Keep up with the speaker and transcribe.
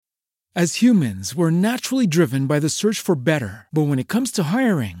As humans, we're naturally driven by the search for better. But when it comes to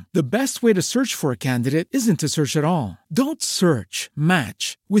hiring, the best way to search for a candidate isn't to search at all. Don't search,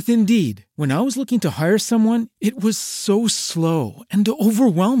 match with Indeed. When I was looking to hire someone, it was so slow and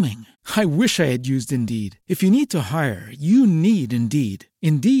overwhelming. I wish I had used Indeed. If you need to hire, you need Indeed.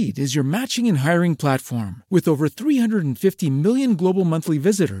 Indeed is your matching and hiring platform with over 350 million global monthly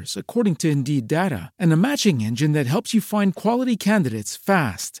visitors, according to Indeed data, and a matching engine that helps you find quality candidates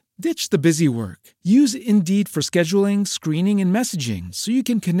fast. Ditch the busy work. Use Indeed for scheduling, screening, and messaging so you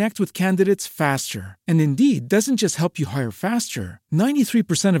can connect with candidates faster. And Indeed doesn't just help you hire faster.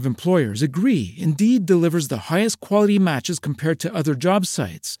 93% of employers agree Indeed delivers the highest quality matches compared to other job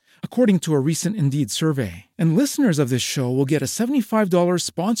sites, according to a recent Indeed survey. And listeners of this show will get a $75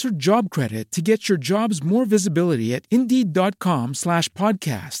 sponsored job credit to get your jobs more visibility at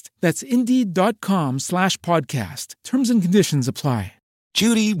Indeed.com/podcast. That's Indeed.com/podcast. Terms and conditions apply.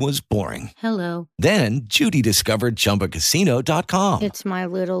 Judy was boring. Hello. Then Judy discovered ChumbaCasino.com. It's my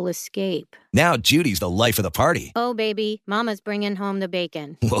little escape. Now Judy's the life of the party. Oh, baby, mama's bringing home the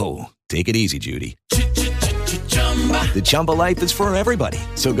bacon. Whoa, take it easy, Judy. The Chumba life is for everybody.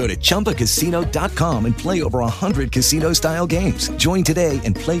 So go to ChumbaCasino.com and play over 100 casino-style games. Join today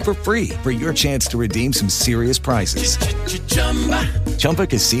and play for free for your chance to redeem some serious prizes.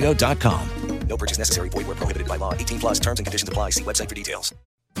 ChumbaCasino.com. No purchase necessary. Void where prohibited by law. 18 plus terms and conditions apply. See website for details.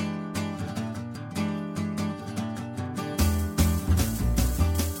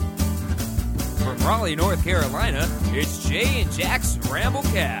 From Raleigh, North Carolina, it's Jay and Jack's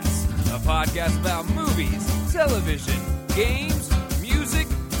Ramblecast, a podcast about movies, television, games, music,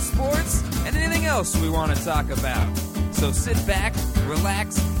 sports, and anything else we want to talk about. So sit back,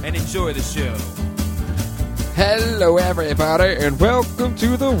 relax, and enjoy the show. Hello, everybody, and welcome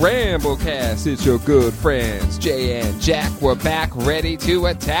to the Ramblecast. It's your good friends, Jay and Jack. We're back ready to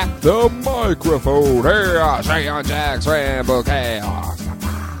attack the microphone. Here, Jay and Jack's Ramblecast.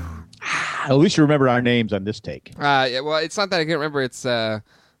 At least you remember our names on this take. Yeah, well, it's not that I can't remember. It's I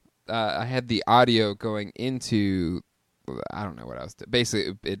had the audio going into, I don't know what I was doing.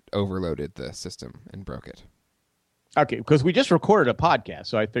 Basically, it overloaded the system and broke it. Okay, because we just recorded a podcast,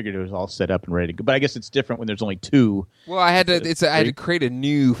 so I figured it was all set up and ready to go. But I guess it's different when there's only two. Well, I had to. I had to create a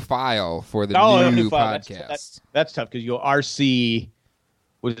new file for the new podcast. That's tough because you'll RC.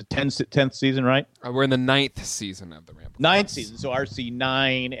 Was it 10th season, right? We're in the 9th season of the Ramble. 9th season, so RC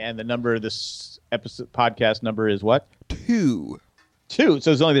 9, and the number of this episode podcast number is what? 2. 2.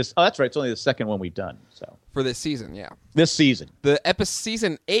 So it's only this. Oh, that's right. It's only the second one we've done. So for this season, yeah. This season,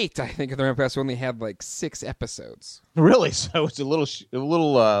 season 8, I think, of the Ramblecast only had like 6 episodes. Really? So it's a little.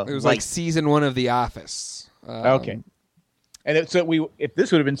 It was like season 1 of The Office. Okay. And if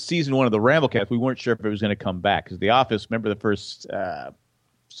this would have been season 1 of the Ramblecast, we weren't sure if it was going to come back because The Office. Remember the first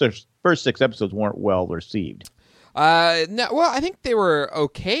 6 episodes weren't well received. No, well, I think they were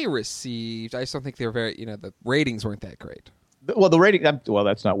okay received. I just don't think they were very. The ratings weren't that great. Well, the rating. Well,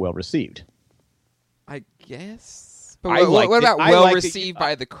 that's not well received. I guess. But what about well received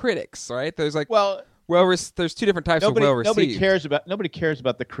by the critics? Right? There's like there's two different types of well received. Nobody cares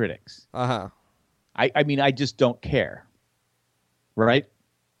about the critics. I mean, I just don't care. Right?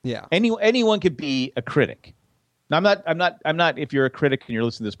 Yeah. Anyone could be a critic. Now, I'm not. If you're a critic and you're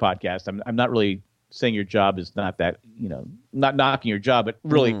listening to this podcast, I'm not really saying your job is not that. Not knocking your job, but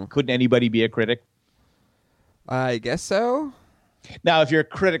really, couldn't anybody be a critic? I guess so. Now, if you're a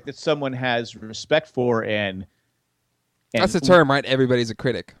critic that someone has respect for and that's the term, right? Everybody's a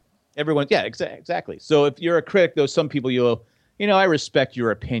critic. Everyone, yeah, exactly. So if you're a critic, though, some people I respect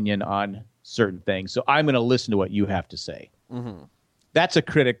your opinion on certain things, so I'm going to listen to what you have to say. Mm-hmm. That's a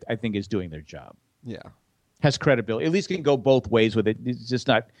critic, I think, is doing their job. Yeah. Has credibility. At least can go both ways with it. It's just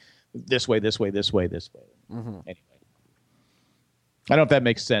not this way, this way, this way, this way. Mm-hmm. Anyway. I don't know if that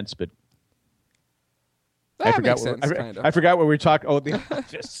makes sense, but I forgot what we were talking. Oh, The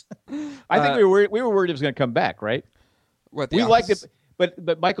Office. I think we were worried it was going to come back, right? What, we liked it,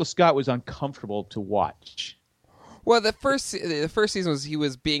 but Michael Scott was uncomfortable to watch. Well, the first season he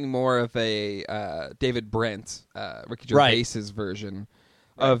was being more of a David Brent, Ricky Gervais's version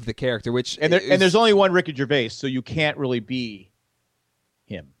of the character, and there's only one Ricky Gervais, so you can't really be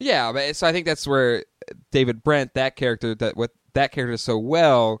him. Yeah, but so I think that's where David Brent, that character does so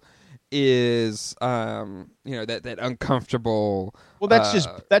well is that uncomfortable. Well, that's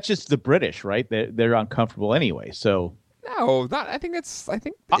just the British, right? They're uncomfortable anyway. So no, I think it's I don't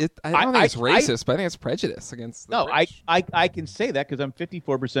think it's racist, but I think it's prejudice against. British. I can say that because I'm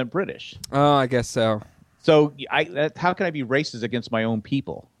 54% British. Oh, I guess so. So how can I be racist against my own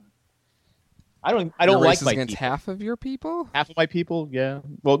people? I don't You're like racist my against people. half of your people. Half of my people, yeah.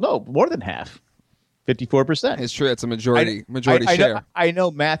 Well, no, more than half. 54%. It's true. It's a majority I share. know, I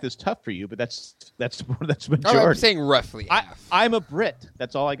know math is tough for you, but that's majority. Oh, I'm saying roughly half. I'm a Brit.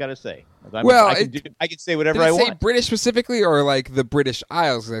 That's all I got to say. I can say whatever Did I it say want. British specifically, or like the British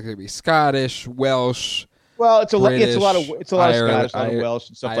Isles? Like, it could be Scottish, Welsh. Well, it's a lot of British, Scottish, a lot of Welsh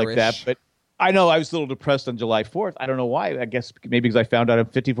and stuff like that. Irish. But I know I was a little depressed on July 4th. I don't know why. I guess maybe because I found out I'm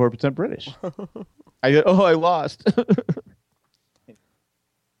 54% British. I lost.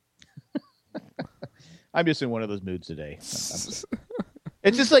 I'm just in one of those moods today. It's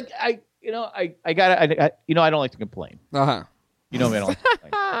just like I don't like to complain. You know me, I don't like to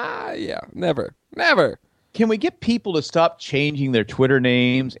complain. Yeah, never. Can we get people to stop changing their Twitter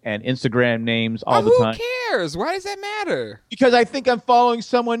names and Instagram names all the time? Who cares? Why does that matter? Because I think I'm following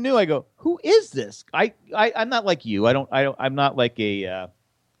someone new. I go, who is this? I'm not like you. I'm not like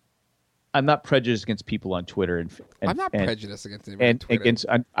I'm not prejudiced against people on Twitter and I'm not prejudiced against anybody on Twitter.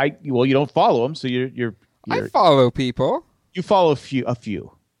 You don't follow them, so you're I follow people. You follow a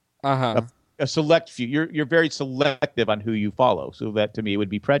few. Uh-huh. A select few. You're very selective on who you follow, so that to me would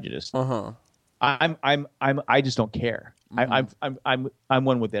be prejudice. Uh-huh. I just don't care. Mm-hmm. I'm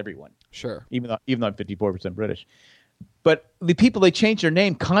one with everyone. Sure. Even though I'm 54% British. But the people, they change their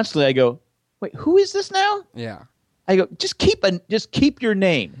name constantly. I go, wait, who is this now? Yeah. I go, just keep your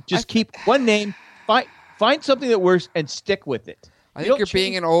name. Just keep one name. Find something that works and stick with it. I think you're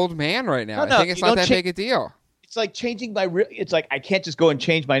being an old man right now. No, I think it's not that big a deal. It's like changing it's like I can't just go and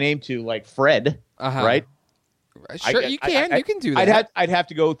change my name to like Fred, right? Sure, you can. You can do that. I'd have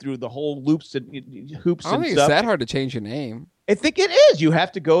to go through the whole loops and hoops I don't and think stuff. it's that hard to change your name. I think it is. You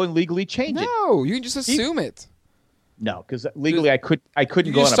have to go and legally change it. No, you can just assume it. No, because legally I couldn't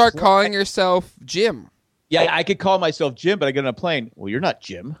You go on just start calling yourself Jim. Yeah, I could call myself Jim, but I get on a plane. Well, you're not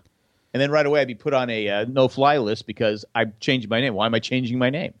Jim. And then right away I'd be put on a no-fly list because I've changed my name. Why am I changing my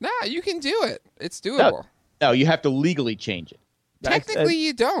name? No, you can do it. It's doable. No, you have to legally change it. Technically,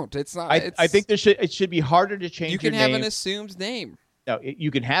 you don't. It's not. I think it should be harder to change. You can your have name. an assumed name. No,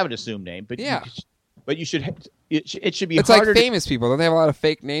 you can have an assumed name, but yeah. You should. It should be. It's harder like famous people. Don't they have a lot of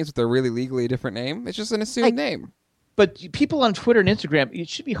fake names with a really legally different name? It's just an assumed name. But people on Twitter and Instagram, it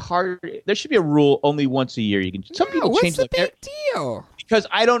should be hard. There should be a rule only once a year. You can. Some people change. What's the big deal? Because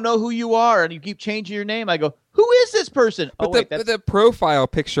I don't know who you are, and you keep changing your name. I go, who is this person? But the profile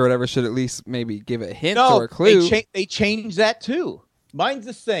picture or whatever should at least maybe give a hint or a clue. They changed that too. Mine's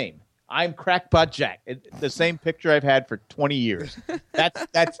the same. I'm Crackpot Jack. The same picture I've had for 20 years. That's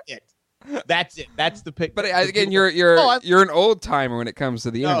it. That's it. That's the picture. But again, you're an old timer when it comes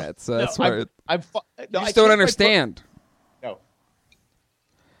to the internet. So that's why you just don't understand. No.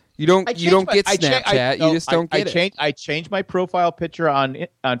 You don't get Snapchat. You just don't get it. I changed my profile picture on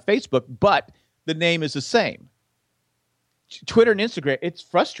Facebook, but the name is the same. Twitter and Instagram, it's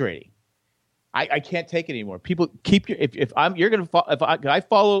frustrating. I can't take it anymore. People keep your if I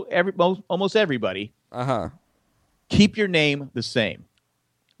follow almost everybody. Keep your name the same,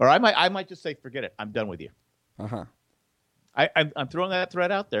 or I might just say forget it. I'm done with you. I'm throwing that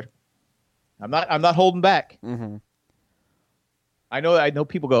threat out there. I'm not holding back. Mm-hmm. I know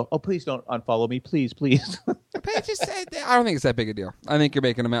people go, oh, please don't unfollow me, please. But I don't think it's that big a deal. I think you're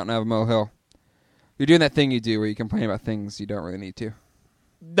making a mountain out of a molehill. You're doing that thing you do where you complain about things you don't really need to.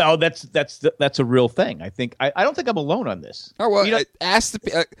 No, that's a real thing. I don't think I'm alone on this. Oh well, ask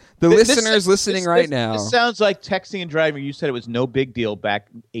the listeners listening right now. This sounds like texting and driving. You said it was no big deal back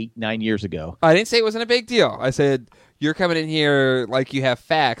 8-9 years ago. I didn't say it wasn't a big deal. I said you're coming in here like you have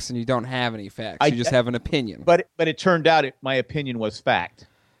facts and you don't have any facts. You just have an opinion. But it turned out my opinion was fact.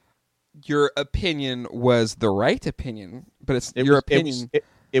 Your opinion was the right opinion, but your opinion.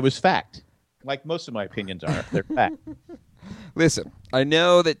 It was fact. Like most of my opinions are, they're fact. Listen, I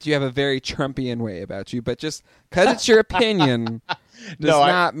know that you have a very Trumpian way about you, but just because it's your opinion does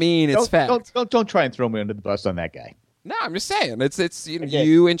not mean it's fact. Don't try and throw me under the bus on that guy. No, I'm just saying it's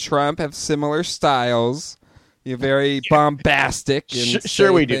you and Trump have similar styles. You're very bombastic. And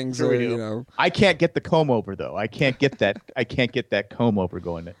sure we do. Things sure we do. I can't get the comb over though. I can't get that comb over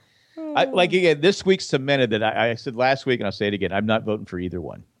going. Like again, this week cemented that I said last week, and I'll say it again. I'm not voting for either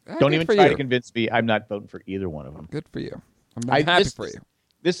one. Don't even try to convince me. I'm not voting for either one of them. Good for you. I'm happy for you.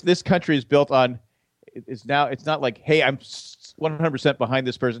 This country is built on. It's not like, hey, I'm 100% behind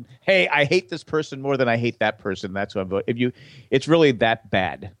this person. Hey, I hate this person more than I hate that person. That's who I'm voting. It's really that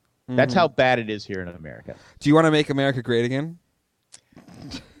bad. Mm-hmm. That's how bad it is here in America. Do you want to make America great again?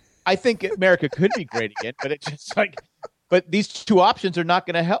 I think America could be great again, but it's just like, but these two options are not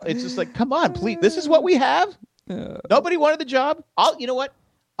going to help. It's just like, come on, please. This is what we have. Nobody wanted the job. You know what?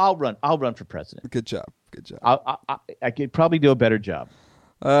 I'll run for president. Good job. I could probably do a better job.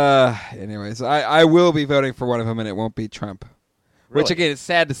 Anyways, I will be voting for one of them, and it won't be Trump. Really? Which again, it's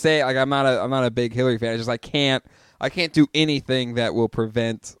sad to say. Like I'm not a big Hillary fan. I can't do anything that will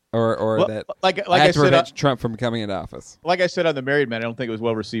prevent or that like I have I to said, prevent Trump from coming into office. like I said on the Married Man, I don't think it was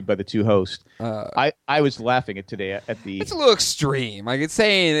well received by the two hosts. I was laughing at today at the. It's a little extreme. Like it's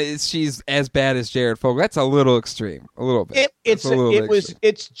saying she's as bad as Jared Fogle. That's a little extreme. A little bit.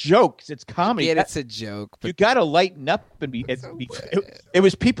 It's jokes. It's comedy. Yeah, it's a joke. But you got to lighten up and be. It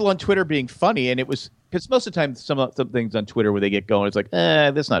was people on Twitter being funny, and it was because most of the time some things on Twitter where they get going, it's like,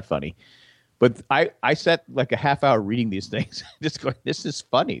 that's not funny. But I sat like a half hour reading these things, just going, this is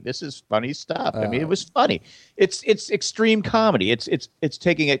funny. This is funny stuff. I mean, it was funny. It's extreme comedy. It's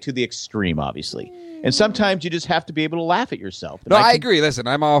taking it to the extreme, obviously. And sometimes you just have to be able to laugh at yourself. No, I agree. Listen,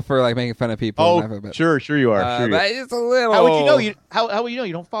 I'm all for like making fun of people. Oh, sure you are. But it's a little. How would you know? How would you know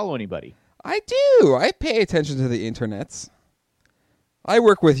you don't follow anybody? I do. I pay attention to the internets. I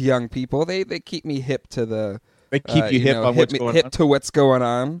work with young people. They keep me hip to the. They keep you hip on what's going on. Hip to what's going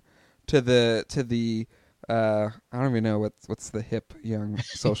on. To the I don't even know what's the hip young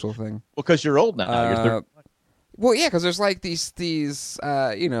social thing. Well, because you're old now. Well, yeah, because there's like these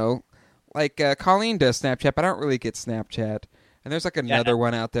like Colleen does Snapchat, but I don't really get Snapchat. And there's like another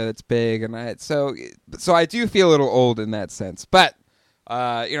one out there that's big, and so I do feel a little old in that sense. But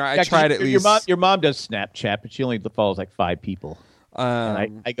I tried at least. Your mom does Snapchat, but she only follows like 5 people.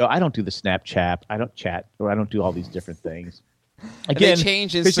 And I go, I don't do the Snapchat. I don't chat, or I don't do all these different things. Again, they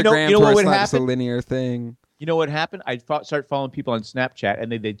changed Instagram to where it's not just a linear thing. You know what happened? I'd start following people on Snapchat,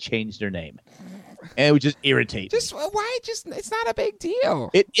 and they'd change their name. And it would just irritate me. Why? It's not a big deal.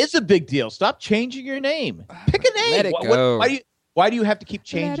 It is a big deal. Stop changing your name. Pick a name. Let it go. Why do you have to keep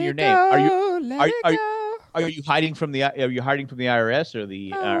changing your name? Are you hiding from the IRS or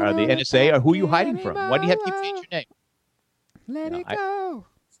the NSA? Or who are you hiding from? Why do you have to keep changing your name? Let it go.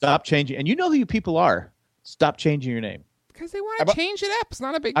 Stop changing. And you know who you people are. Stop changing your name. Because they want to change it up. It's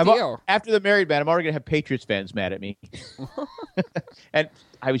not a big deal. After the Married Man, I'm already going to have Patriots fans mad at me. And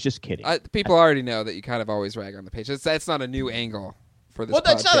I was just kidding. People already know that you kind of always rag on the Patriots. That's not a new angle for this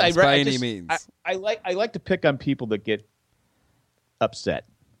podcast by any means. I like to pick on people that get upset.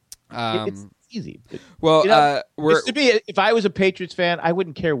 It's easy. If I was a Patriots fan, I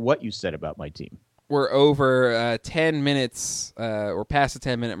wouldn't care what you said about my team. We're over 10 minutes. We're past the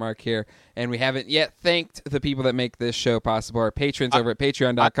 10-minute mark here, and we haven't yet thanked the people that make this show possible. Our patrons over at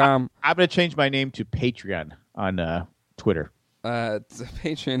patreon.com. I'm going to change my name to Patreon on Twitter. It's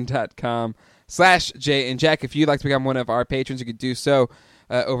patreon.com/Jay and Jack. If you'd like to become one of our patrons, you can do so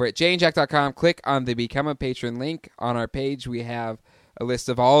over at jayandjack.com. Click on the Become a Patron link. On our page, we have a list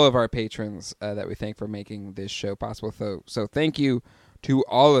of all of our patrons that we thank for making this show possible. So thank you to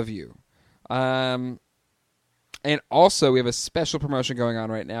all of you. And also, we have a special promotion going on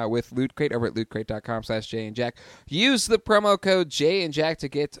right now with Loot Crate over at lootcrate.com/Jay and Jack. Use the promo code Jay and Jack to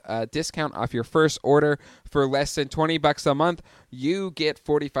get a discount off your first order for less than $20 a month. You get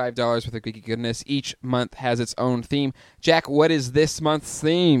 $45 worth of geeky goodness. Each month has its own theme. Jack, what is this month's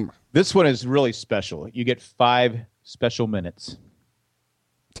theme? This one is really special. You get 5 special minutes.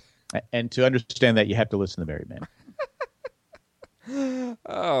 And to understand that, you have to listen to Married Man.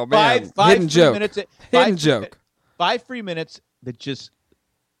 Oh, man. Hidden joke. Hidden joke. 5 free minutes that just...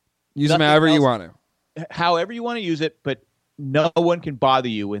 Use them however you want to. However you want to use it, but no one can bother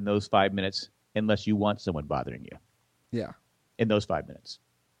you in those 5 minutes unless you want someone bothering you. Yeah. In those 5 minutes.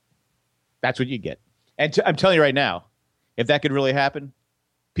 That's what you get. And I'm telling you right now, if that could really happen,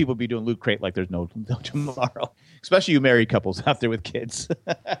 people would be doing Loot Crate like there's no tomorrow. Especially you married couples out there with kids.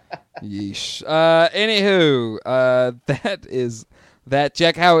 Yeesh. Anywho, that is... That,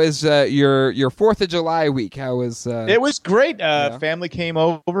 Jack, how is your 4th of July week? How was It was great. Family came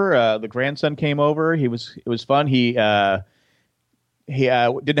over. The grandson came over. It was fun. He didn't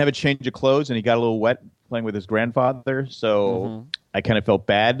have a change of clothes, and he got a little wet playing with his grandfather. So I kind of felt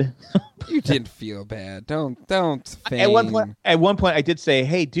bad. You didn't feel bad. Don't. At one point, I did say,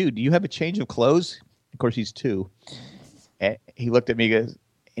 "Hey, dude, do you have a change of clothes?" Of course, he's 2. And he looked at me and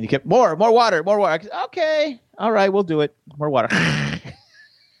he kept more water. I said, okay, all right, we'll do it. More water.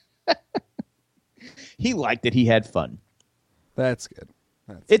 He liked it. He had fun. That's good.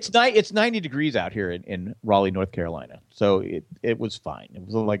 It's 90 degrees out here in Raleigh, North Carolina. So it was fine. It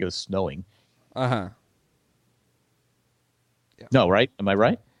was like it was snowing. Yeah. No, right? Am I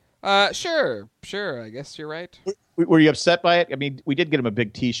right? Sure. I guess you're right. Were you upset by it? I mean, we did get him a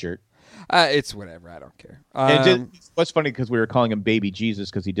big T-shirt. It's whatever. I don't care. What's funny because we were calling him Baby Jesus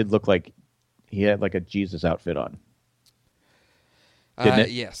because he did look like he had like a Jesus outfit on. didn't it?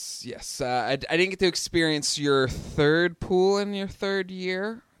 Yes. I didn't get to experience your third pool in your third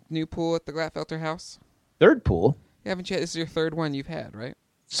year. New pool at the Glatfelter house. Third pool? Yeah, haven't you? This is your third one you've had, right?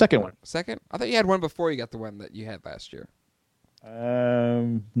 Second one. Second? I thought you had one before you got the one that you had last year.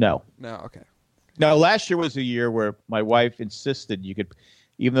 No. No, okay. No, last year was a year where my wife insisted you could,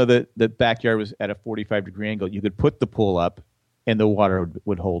 even though the backyard was at a 45-degree angle, you could put the pool up and the water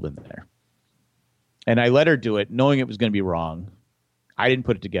would hold in there. And I let her do it, knowing it was going to be wrong. I didn't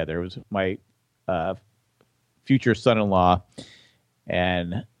put it together. It was my future son-in-law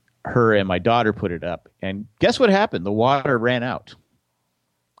and her and my daughter put it up. And guess what happened? The water ran out.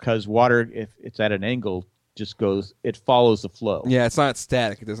 Because water, if it's at an angle, just goes, it follows the flow. Yeah, it's not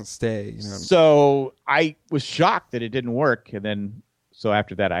static. It doesn't stay. You know? So I was shocked that it didn't work. And then, so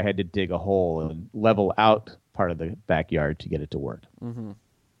after that, I had to dig a hole and level out part of the backyard to get it to work. Mm-hmm.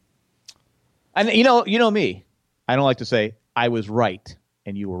 And you know me. I don't like to say, I was right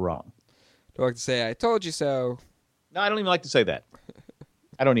and you were wrong. Do I like to say, I told you so? No, I don't even like to say that.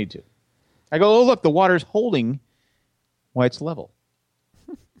 I don't need to. I go, oh, look, the water's holding why it's level.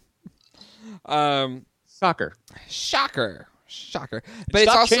 Shocker. But it's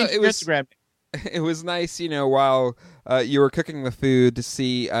also it was Instagram. It was nice, while you were cooking the food to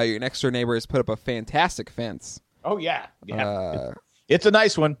see your next door neighbor has put up a fantastic fence. Oh yeah. It's a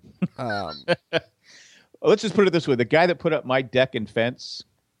nice one. Let's just put it this way: the guy that put up my deck and fence,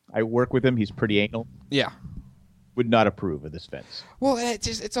 I work with him. He's pretty anal. Yeah. Would not approve of this fence. Well,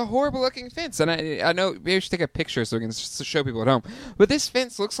 it's a horrible looking fence, and I know maybe I should take a picture so we can show people at home. But this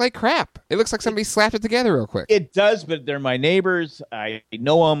fence looks like crap. It looks like somebody slapped it together real quick. It does, but they're my neighbors. I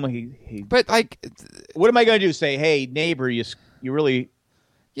know them. But like, what am I going to do? Say, hey, neighbor, you really?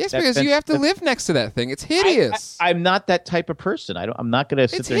 Yes, because you have to live next to that thing. It's hideous. I'm not that type of person. I'm not going to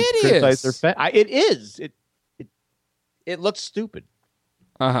sit there and hideous. criticize their fence. It is. It looks stupid.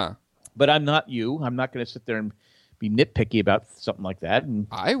 But I'm not you. I'm not going to sit there and be nitpicky about something like that. And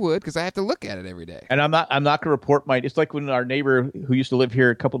I would, because I have to look at it every day. And I'm not going to report it's like when our neighbor who used to live here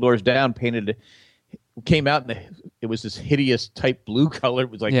a couple doors down came out and it was this hideous type blue color.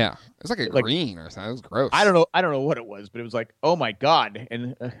 It was like, yeah, it was like green or something. It was gross. I don't know what it was, but it was like, oh my God.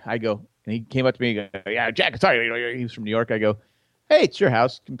 And I go, and he came up to me and go, yeah, Jack, sorry, he was from New York. I go, hey, it's your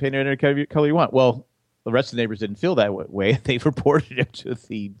house. You can paint it any color you want. Well, the rest of the neighbors didn't feel that way. They reported him to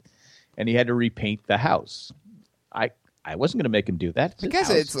and he had to repaint the house. I wasn't going to make him do that. I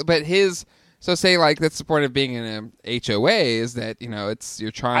guess so say like that's the point of being in a HOA is that, you're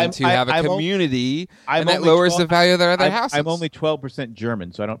trying to have a community and that lowers the value of their other houses. I'm only 12%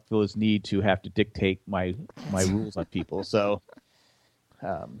 German, so I don't feel this need to have to dictate my rules on people. So,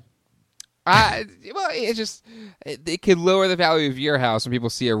 it could lower the value of your house when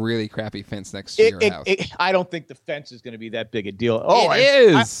people see a really crappy fence next to your house. I don't think the fence is going to be that big a deal. Oh, it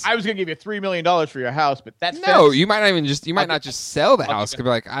is. I was going to give you $3 million for your house, but that's you might not just sell the house. Could be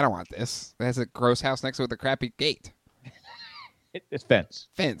like, I don't want this. It has a gross house next to it with a crappy gate. It's fence,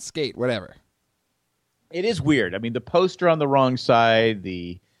 gate, whatever. It is weird. I mean, the posts are on the wrong side.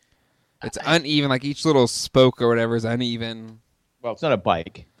 It's uneven. Like each little spoke or whatever is uneven. Well, it's not a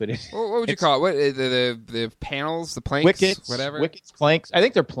bike, but what would you call it? What the panels, the planks, wickets, planks. I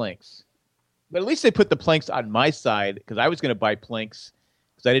think they're planks, but at least they put the planks on my side because I was going to buy planks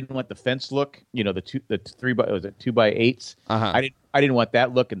because I didn't want the fence look. The 2x8s. I didn't want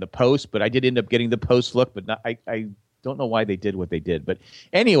that look in the post, but I did end up getting the post look. But not, I don't know why they did what they did. But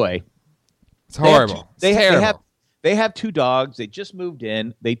anyway, it's horrible. They have 2 dogs. They just moved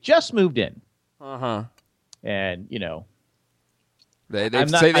in. And They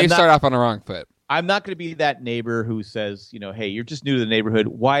start off on the wrong foot. I'm not going to be that neighbor who says, hey, you're just new to the neighborhood.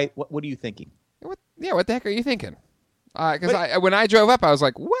 Why? What are you thinking? What the heck are you thinking? Because when I drove up, I was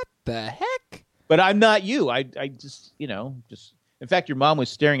like, what the heck? But I'm not you. I just, in fact, your mom was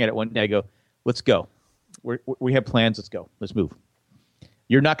staring at it one day. I go, let's go. We have plans. Let's go. Let's move.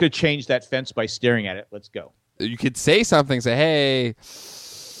 You're not going to change that fence by staring at it. Let's go. You could say something. Say, hey.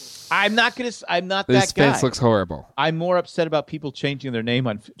 I'm not that guy. This fence looks horrible. I'm more upset about people changing their name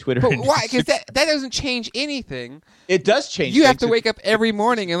on Twitter. But why? Because that doesn't change anything. It does change. You have to wake up every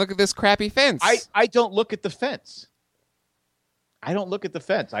morning and look at this crappy fence. I don't look at the fence. I don't look at the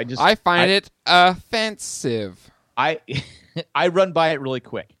fence. I find it offensive. I run by it really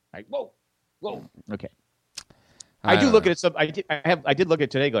quick. Whoa. Okay. I do look at it. I did look at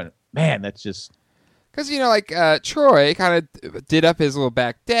it today, going, man, that's just. Because, Troy kind of did up his little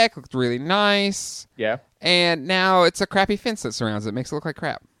back deck, looked really nice. Yeah. And now it's a crappy fence that surrounds it. Makes it look like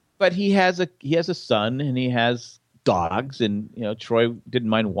crap. But he has a son, and he has dogs, and, Troy didn't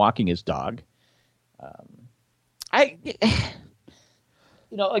mind walking his dog.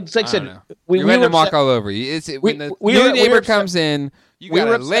 like I said, don't know. You're letting him walk all over you. When the new neighbor comes in, you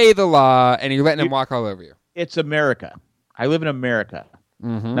gotta lay the law, and you're letting him walk all over you. It's America. I live in America,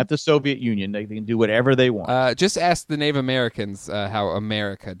 not the Soviet Union. They can do whatever they want. Just ask the Native Americans how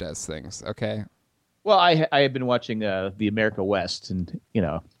America does things, okay? Well, I have been watching the America West, and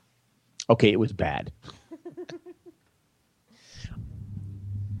okay, it was bad.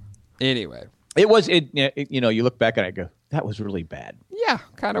 Anyway, it was. You look back and I go, that was really bad. Yeah,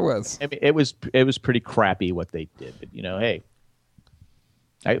 kind of was. I mean, it was pretty crappy what they did. But hey,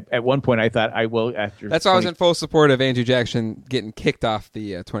 at one point I thought I will after. That's why I was in full support of Andrew Jackson getting kicked off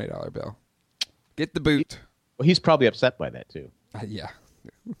the $20 bill. Get the boot. Well, he's probably upset by that too. Yeah.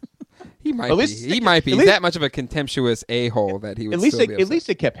 He might be. He might be. He's that much of a contemptuous a-hole that he would still be upset. At least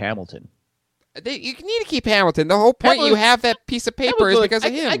they kept Hamilton. You need to keep Hamilton. The whole point you have that piece of paper is because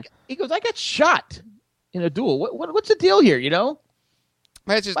of him. He goes, I got shot in a duel. What's the deal here,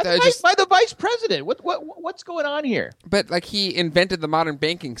 By the vice president. What's going on here? But he invented the modern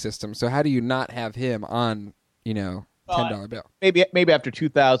banking system, so how do you not have him on, $10 bill? Maybe after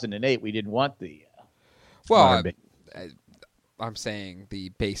 2008 we didn't want the well, I'm saying the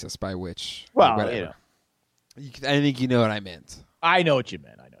basis by which. Well, I think you know what I meant. I know what you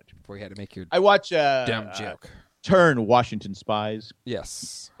meant. Before you had to make your I watch dumb joke. Turn Washington Spies.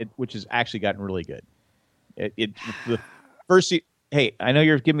 Yes, which has actually gotten really good. The first hey, I know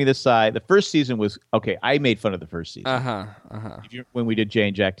you're giving me this side. The first season was okay. I made fun of the first season. When we did Jay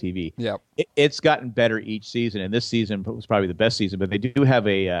and Jack TV. Yep. It's gotten better each season, and this season was probably the best season. But they do have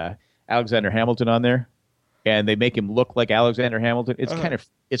a Alexander Hamilton on there, and they make him look like Alexander Hamilton.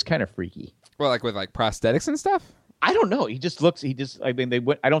 It's kind of freaky. Well, with prosthetics and stuff. I don't know. I mean, they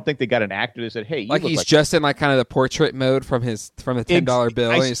went. I don't think they got an actor that said, "Hey, you he's just in kind of the portrait mode from the $10 bill.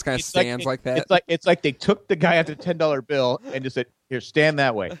 And he just kind of stands like that. It's like they took the guy at the $10 bill and just said, "Here, stand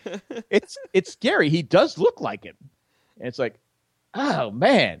that way." It's scary. He does look like him, and it's like, oh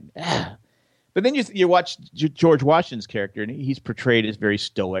man. But then you watch George Washington's character, and he's portrayed as very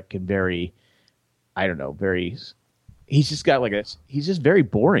stoic and very, I don't know, very. He's just got he's just very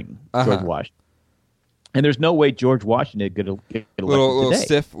boring. George Washington. And there's no way George Washington could get elected little today.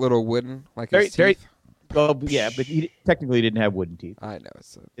 stiff, little wooden, his teeth. Well, yeah, but he technically didn't have wooden teeth. I know.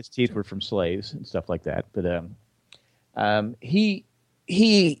 His teeth were from slaves and stuff like that. But he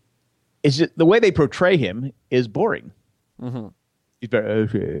is just, the way they portray him is boring. Mm-hmm. He's very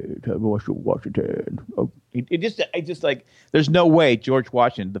Washington. It just like there's no way George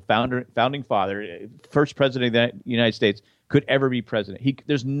Washington, the founding father, first president of the United States, could ever be president.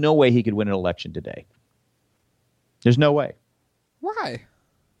 There's no way he could win an election today. There's no way. Why?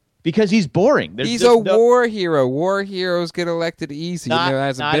 Because he's boring. He's a war hero. War heroes get elected easy. There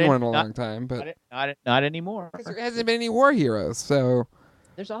hasn't been one in a long time, but not anymore. Because there hasn't been any war heroes. So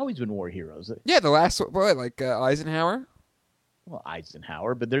there's always been war heroes. Yeah, the last one, Eisenhower. Well,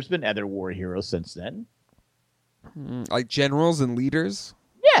 Eisenhower, but there's been other war heroes since then. Like generals and leaders.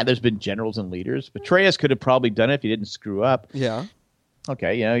 Yeah, there's been generals and leaders. Petraeus could have probably done it if he didn't screw up. Yeah.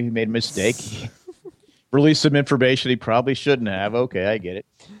 Okay, he made a mistake. Released some information he probably shouldn't have. Okay, I get it.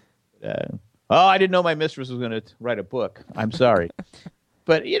 I didn't know my mistress was going to write a book. I'm sorry.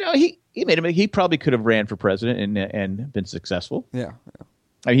 But, he made him. He probably could have ran for president and been successful. Yeah.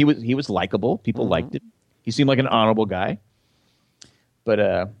 I mean, he was likable. People liked him. He seemed like an honorable guy. But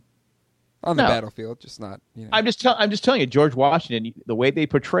on the battlefield, just not. I'm just telling you, George Washington. The way they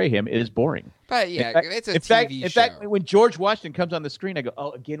portray him is boring. But yeah, it's a TV show. In fact, when George Washington comes on the screen, I go,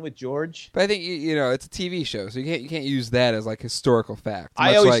 "Oh, again with George." But I think it's a TV show, so you can't use that as historical fact.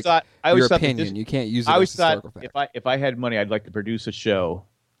 I always thought your opinion. You can't use it as historical fact. If I had money, I'd like to produce a show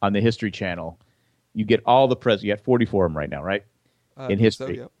on the History Channel. You get all the presidents. You got 44 of them right now, right? In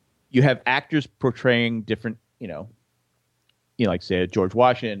history, so, yep. You have actors portraying different, like say George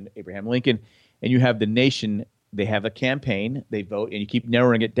Washington, Abraham Lincoln, and you have the nation. They have a campaign, they vote, and you keep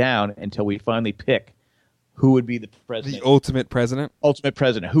narrowing it down until we finally pick who would be the president. The ultimate president. Ultimate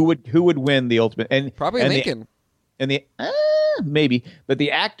president. Who would win the ultimate? And probably Lincoln. Maybe, but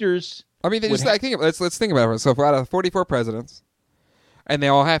the actors. I mean, let's think about it. So, out of 44 presidents, and they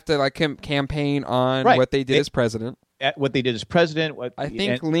all have to campaign on what they did as president. What they did as president. I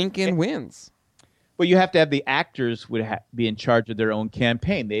think Lincoln wins. Well, you have to have the actors would be in charge of their own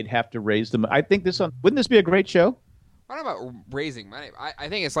campaign. They'd have to raise them. I think wouldn't this be a great show? What about raising money? I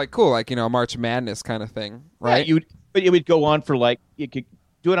think it's cool, a March Madness kind of thing, right? Yeah, but it would go on for you could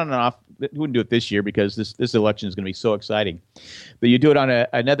do it on and off. You wouldn't do it this year because this election is going to be so exciting. But you do it on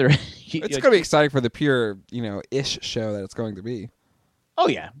another. It's going to be exciting for the pure, ish show that it's going to be. Oh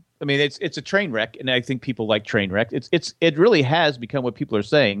yeah, I mean, it's a train wreck, and I think people like train wreck. It really has become what people are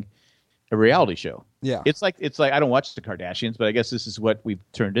saying, a reality show. Yeah. It's like I don't watch the Kardashians, but I guess this is what we've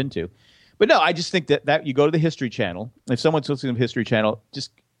turned into. But no, I just think that you go to the History Channel. If someone's listening to the History Channel,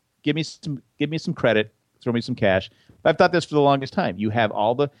 just give me some credit, throw me some cash. I've thought this for the longest time. You have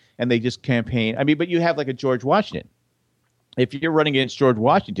and they just campaign. I mean, but you have like a George Washington. If you're running against George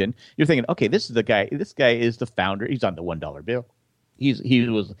Washington, you're thinking, okay, this is the guy. This guy is the founder. He's on the $1 bill.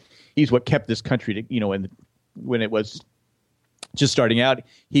 He's what kept this country when it was just starting out.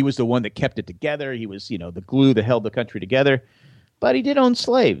 He was the one that kept it together. He was, the glue that held the country together. But he did own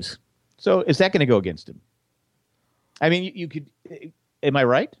slaves. So is that going to go against him? I mean, you could. Am I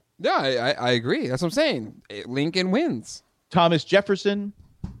right? Yeah, I agree. That's what I'm saying. Lincoln wins. Thomas Jefferson,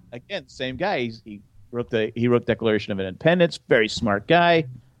 again, same guy. He wrote Declaration of Independence. Very smart guy,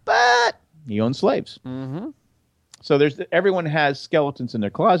 but he owned slaves. Mm-hmm. So everyone has skeletons in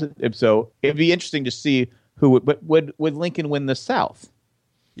their closet. So it'd be interesting to see who would Lincoln win the South.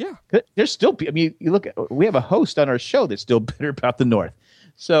 Yeah, there's still. I mean, we have a host on our show that's still bitter about the North.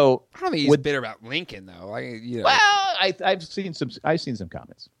 So I don't think he's bitter about Lincoln though. Well, I've seen some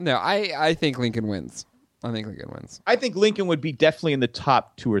comments. No, I think Lincoln wins. I think Lincoln wins. I think Lincoln would be definitely in the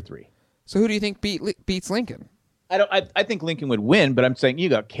top 2 or 3. So who do you think beats Lincoln? I think Lincoln would win, but I'm saying you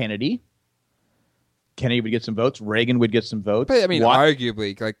got Kennedy. Kennedy would get some votes. Reagan would get some votes. But I mean,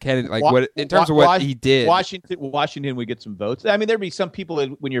 arguably, like Kennedy, what in terms of what he did, Washington would get some votes. I mean, there'd be some people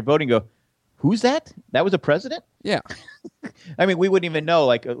that, when you're voting, go, "Who's that? That was a president?" Yeah. I mean, we wouldn't even know.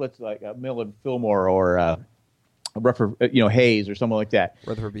 Like Millard Fillmore or Rutherford, Hayes or someone like that.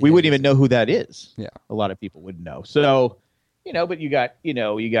 We wouldn't even know who that is. Yeah. A lot of people wouldn't know. So. But you got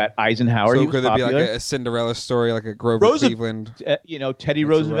Eisenhower. So could there be like a Cinderella story, like a Grover Cleveland? Teddy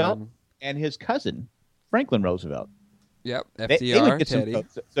Roosevelt and his cousin Franklin Roosevelt. Yep, FDR. They would get Teddy. some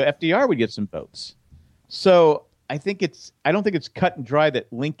votes. So FDR would get some votes. So I don't think it's cut and dry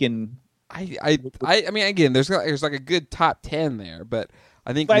that Lincoln. I mean, again, there's like a good top 10 there, but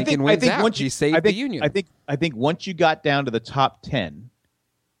I think Lincoln wins out. Once he saved the Union. I think once you got down to the top 10,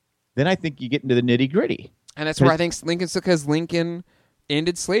 then I think you get into the nitty gritty. And that's where I think because Lincoln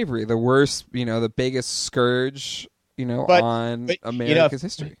ended slavery, the worst, the biggest scourge, on America's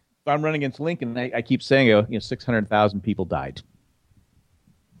history. If I'm running against Lincoln, I keep saying, 600,000 people died.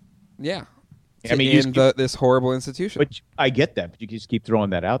 Yeah. I mean, this horrible institution. But I get that, but you just keep throwing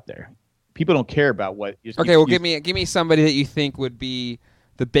that out there. People don't care about what. Give me somebody that you think would be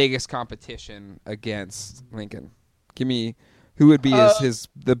the biggest competition against Lincoln. Give me. Who would be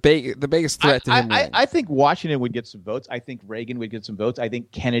the biggest threat to him? I think Washington would get some votes. I think Reagan would get some votes. I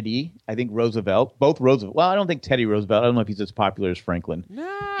think Kennedy. I think Roosevelt. Both Roosevelt. Well, I don't think Teddy Roosevelt. I don't know if he's as popular as Franklin. No,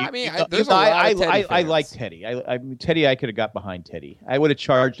 I mean, there's a lot of Teddy fans. I like Teddy. Teddy. I could have got behind Teddy. I would have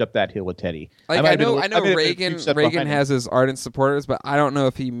charged up that hill with Teddy. Like I know Reagan has his ardent supporters, but I don't know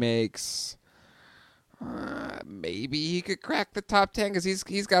if he makes. Maybe he could crack the top 10 because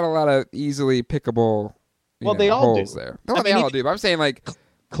he's got a lot of easily pickable. They all do. There. No, they all do. But I'm saying like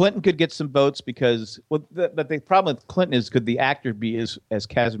Clinton could get some votes because but the problem with Clinton is could the actor be as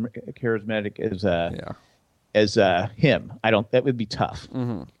charismatic as him? That would be tough. Mm-hmm.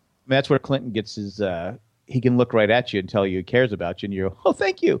 I mean, that's where Clinton gets his. He can look right at you and tell you he cares about you, and you go, "Oh,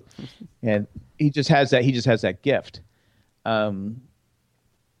 thank you," and he just has that. He just has that gift. I mean,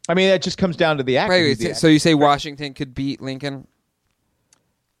 that just comes down to the actor. Wait, so you say Washington could beat Lincoln?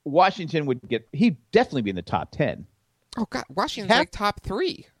 Washington he'd definitely be in the top 10. Oh God, Washington's like top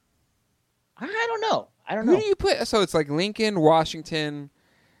 3. I don't know. Who do you put? So it's like Lincoln, Washington,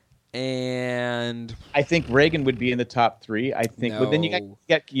 and I think Reagan would be in the top 3. I think, but then you got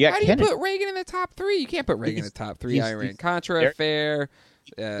How do Kennedy. you put Reagan in the top 3? You can't put Reagan in the top 3. Iran-Contra affair.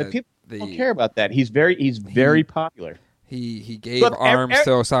 The people don't care about that. He's very popular. He gave arms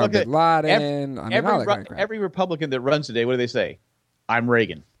to Osama bin Laden. Every Republican that runs today, what do they say? I'm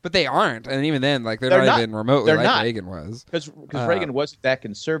Reagan. But they aren't, and even then, like they're not even remotely like Reagan was. Because Reagan wasn't that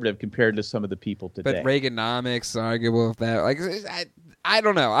conservative compared to some of the people today. But Reaganomics is arguable with that. Like I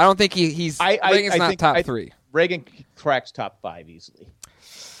don't know. I don't think he's Reagan's not top 3. Reagan cracks top 5 easily.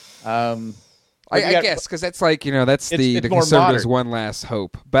 I guess because that's like that's the conservatives' one last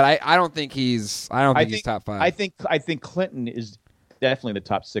hope. But I don't think he's top 5. I think Clinton is definitely the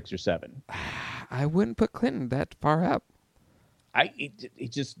top 6 or 7. I wouldn't put Clinton that far up. He's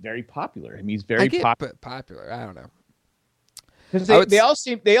just very popular. I mean, he's very popular. I don't know. Because they all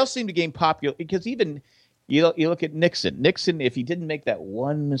seem to gain popular. Because even you look at Nixon. Nixon, if he didn't make that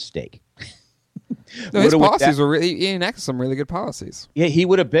one mistake, his policies were really he enacted some really good policies. Yeah, he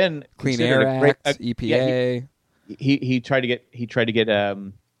would have been Clean Air Act, EPA. He tried to get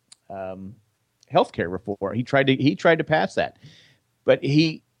healthcare reform. He tried to pass that, but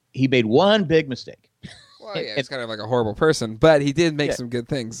he made one big mistake. Well, yeah, he's kind of like a horrible person, but he did make some good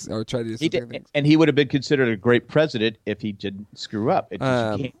things, or try to do some good things. And he would have been considered a great president if he didn't screw up.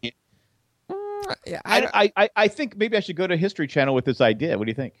 I think maybe I should go to History Channel with this idea. What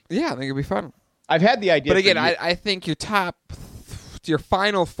do you think? Yeah, I think it'd be fun. I've had the idea. But again, I think your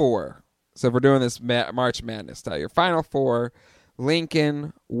final four. So if we're doing this March Madness style, your final four: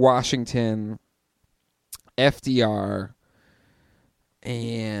 Lincoln, Washington, FDR,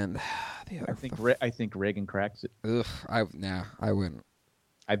 and the other. I think Reagan cracks it. Ugh, I wouldn't.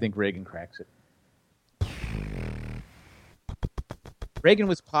 I think Reagan cracks it. Reagan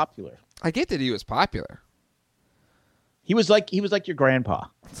was popular. I get that he was popular. He was like your grandpa.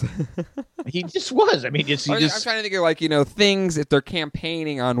 He just was. I mean, I'm trying to think of things if they're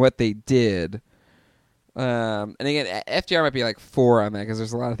campaigning on what they did. And again, FDR might be like 4 on that because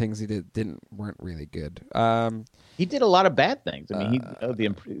there's a lot of things he weren't really good. He did a lot of bad things. I mean,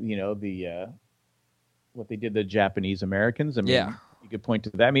 what they did to the Japanese Americans. I mean, you could point to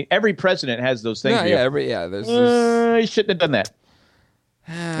that. I mean, every president has those things. There's he shouldn't have done that.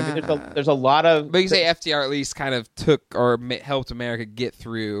 I mean, there's a lot of. But you say FDR at least kind of took or helped America get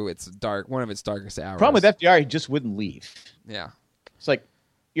through one of its darkest hours. Problem with FDR, he just wouldn't leave. Yeah, it's like,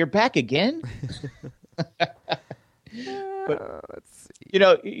 you're back again. But let's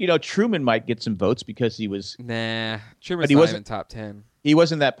see. Truman might get some votes because he was. Truman's not even top 10. He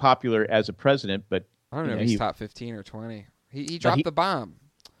wasn't that popular as a president, but I don't know if he's top 15 or 20. He dropped the bomb.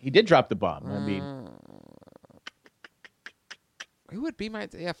 He did drop the bomb. I mean. Who would be my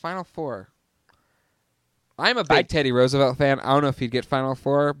Final Four? I'm a big Teddy Roosevelt fan. I don't know if he'd get Final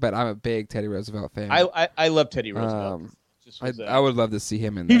Four, but I'm a big Teddy Roosevelt fan. I love Teddy Roosevelt. I would love to see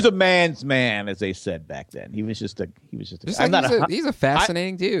him in. He was a man's man, as they said back then. He was just a. He's a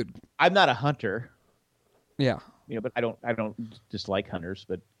fascinating dude. I'm not a hunter. Yeah. But I don't dislike hunters.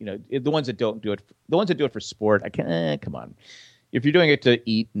 But the ones that don't do it, the ones that do it for sport, I can't. Come on, if you're doing it to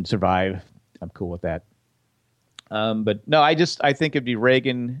eat and survive, I'm cool with that. But no, I think it'd be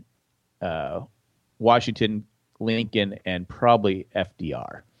Reagan, Washington, Lincoln, and probably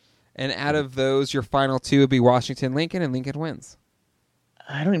FDR. And out of those, your final two would be Washington, Lincoln, and Lincoln wins.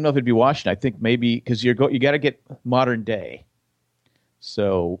 I don't even know if it'd be Washington. I think maybe because you got to get modern day.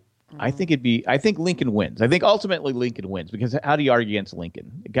 So I think Lincoln wins. I think ultimately Lincoln wins because how do you argue against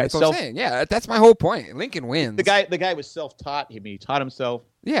Lincoln? That's what I'm saying. Yeah, that's my whole point. Lincoln wins. The guy was self-taught. He taught himself.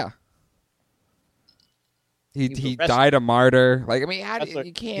 Yeah. He died a martyr. Like, I mean,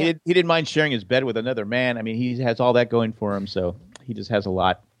 you can't. He didn't mind sharing his bed with another man. I mean, he has all that going for him. So he just has a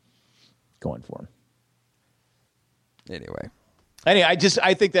lot going for him. Anyway,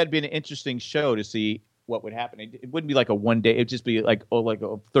 I think that'd be an interesting show to see what would happen. It wouldn't be like a one day. It'd just be like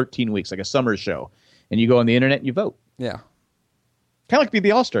 13 weeks, like a summer show, and you go on the internet and you vote. Yeah, kind of like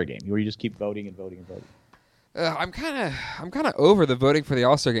the All-Star game where you just keep voting and voting and voting. I'm kind of over the voting for the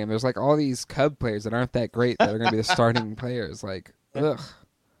All-Star game. There's like all these Cub players that aren't that great that are going to be the starting players. Like, ugh.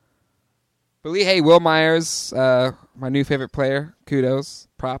 But Will Myers, my new favorite player. Kudos,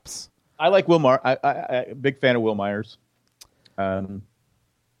 props. I like Will Myers. I'm a big fan of Will Myers. Him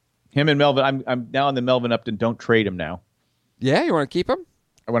and Melvin. I'm now on the Melvin Upton. Don't trade him now. Yeah, you want to keep him?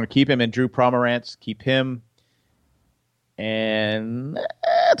 I want to keep him, and Drew Pomerantz. Keep him, and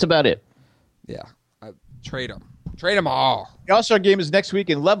that's about it. Yeah. Trade them all. The All-Star game is next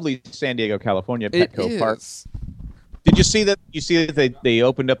week in lovely San Diego, California, Petco Park. Did you see that? You see that they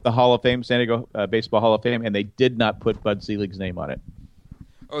opened up the Hall of Fame, San Diego Baseball Hall of Fame, and they did not put Bud Selig's name on it.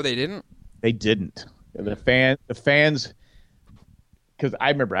 Oh, they didn't? They didn't. The fans, because I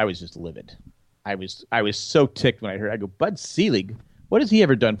remember I was just livid. I was so ticked when I heard. I go, Bud Selig, what has he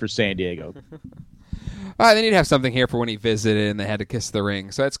ever done for San Diego? They need to have something here for when he visited and they had to kiss the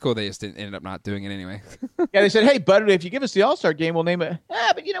ring. So that's cool. They just ended up not doing it anyway. Yeah, they said, hey, Bud, if you give us the All-Star game, we'll name it.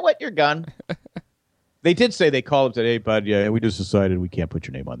 But you know what? You're gone. They did say they called him and said, hey, Bud, yeah, we just decided we can't put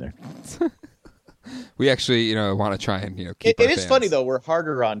your name on there. We actually, want to try and, keep It is fans. funny, though. We're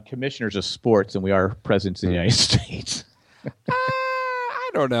harder on commissioners of sports than we are presidents in the United States. I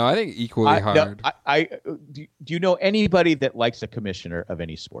don't know. I think equally hard. Do you know anybody that likes a commissioner of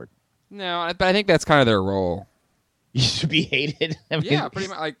any sport? No, but I think that's kind of their role. You should be hated. I mean, yeah, pretty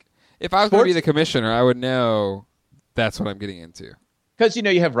much. Like, if I was going to be the commissioner, I would know that's what I'm getting into. Because,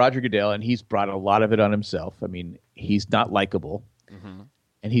 you have Roger Goodell, and he's brought a lot of it on himself. I mean, he's not likable,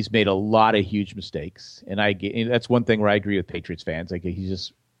 and he's made a lot of huge mistakes. And that's one thing where I agree with Patriots fans. Like,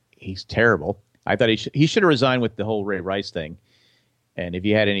 he's terrible. I thought he should have resigned with the whole Ray Rice thing. And if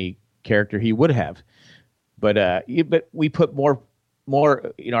he had any character, he would have. But we put more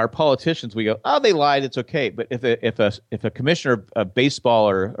more, our politicians, we go, oh, they lied, it's okay. But if a commissioner of baseball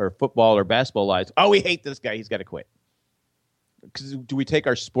or football or basketball lies, oh, we hate this guy, he's got to quit. Because do we take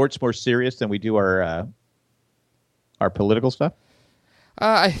our sports more serious than we do our political stuff?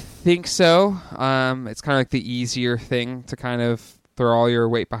 I think so. It's kind of like the easier thing to kind of throw all your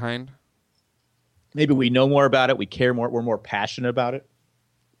weight behind. Maybe we know more about it. We care more. We're more passionate about it.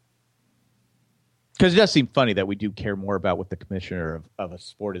 Because it does seem funny that we do care more about what the commissioner of a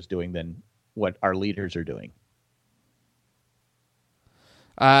sport is doing than what our leaders are doing.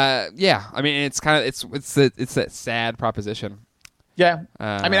 Yeah. I mean, it's kind of it's that sad proposition. Yeah.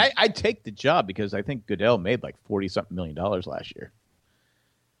 I mean, I'd take the job because I think Goodell made like $40-something million last year.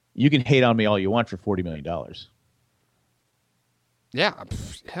 You can hate on me all you want for $40 million. Yeah.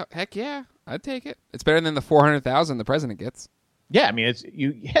 Heck yeah. I'd take it. It's better than the $400,000 the president gets. Yeah. I mean,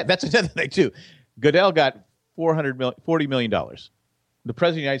 that's another thing too. Goodell got $40 million. The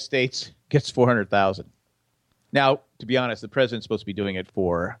president of the United States gets $400,000. Now, to be honest, the president's supposed to be doing it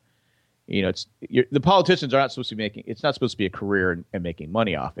for, the politicians are not supposed to be making. It's not supposed to be a career and making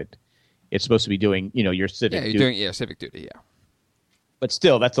money off it. It's supposed to be doing, your civic. Yeah, you're duty. doing civic duty. Yeah. But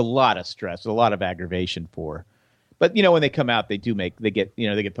still, that's a lot of stress, a lot of aggravation for. But when they come out, they get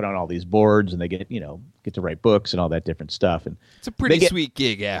put on all these boards and they get to write books and all that different stuff. And it's a pretty sweet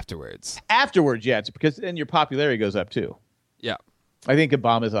gig afterwards. Afterwards, yeah, it's because then your popularity goes up too. Yeah. I think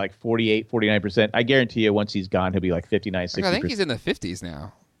Obama's like 48, 49%. I guarantee you, once he's gone, he'll be like 59, 60%. I think he's in the 50s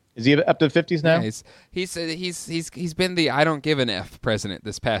now. Is he up to the 50s now? Yeah, he's been the I don't give an F president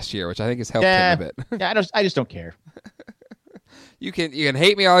this past year, which I think has helped him a bit. Yeah, I just don't care. You can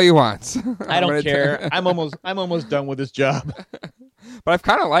hate me all you want. I don't care. I'm almost done with this job. But I've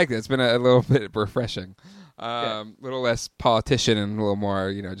kind of liked it. It's been a little bit refreshing. A little less politician and a little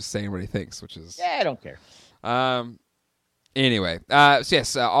more, just saying what he thinks, which is... Yeah, I don't care. Anyway, so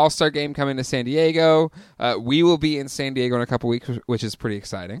yes, All-Star Game coming to San Diego. We will be in San Diego in a couple weeks, which is pretty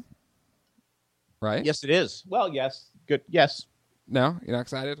exciting. Right? Yes, it is. Well, yes. Good. Yes. No? You're not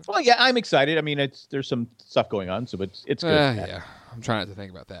excited? Well, yeah, I'm excited. I mean, there's some stuff going on, so it's good. Yeah. I'm trying not to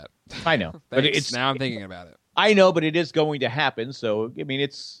think about that. I know. But now I'm thinking about it. I know, but it is going to happen, so, I mean,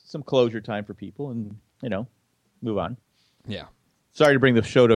 it's some closure time for people and, move on. Yeah. Sorry to bring the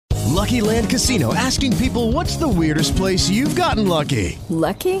show to... Lucky Land Casino, asking people, what's the weirdest place you've gotten lucky?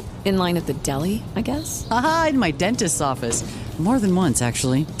 Lucky? In line at the deli, I guess? Aha, in my dentist's office. More than once,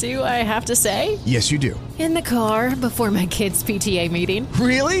 actually. Do I have to say? Yes, you do. In the car before my kids' PTA meeting.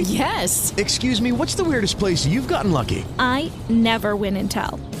 Really? Yes. Excuse me, what's the weirdest place you've gotten lucky? I never win and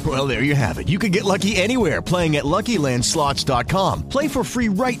tell. Well, there you have it. You can get lucky anywhere, playing at LuckyLandSlots.com. Play for free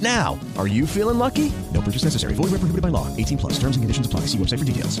right now. Are you feeling lucky? No purchase necessary. Void where prohibited by law. 18+. Terms and conditions apply. See website for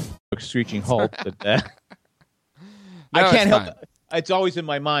details. Screeching halt. But, I can't help it. It's always in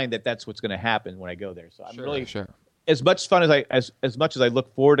my mind that that's what's going to happen when I go there. So I'm really sure. As much fun as much as I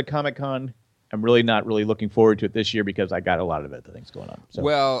look forward to Comic-Con, I'm really not really looking forward to it this year because I got a lot of other things going on. So.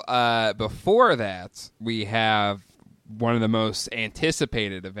 Well, before that, we have one of the most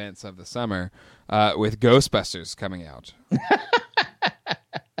anticipated events of the summer with Ghostbusters coming out.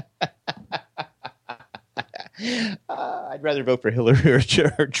 I'd rather vote for Hillary or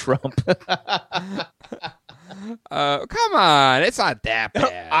Trump. Come on, it's not that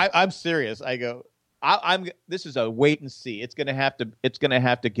bad. I'm serious. I go. This is a wait and see. It's gonna have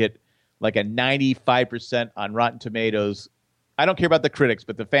to get like a 95% on Rotten Tomatoes. I don't care about the critics,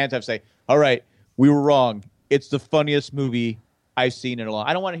 but the fans have to say, "All right, we were wrong. It's the funniest movie I've seen in a long."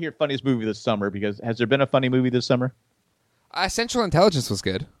 I don't want to hear funniest movie this summer because has there been a funny movie this summer? Central Intelligence was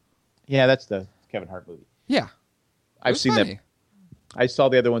good. Yeah, that's the Kevin Hart movie. Yeah, I've seen that. I saw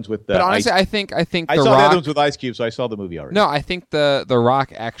the other ones with. But honestly, I think I saw the other ones with Ice Cube, so I saw the movie already. No, I think the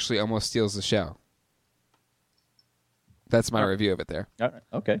Rock actually almost steals the show. That's my review of it there. All right.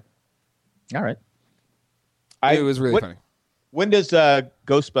 Okay. All right. It was really funny. When does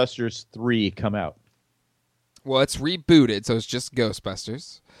Ghostbusters 3 come out? Well, it's rebooted, so it's just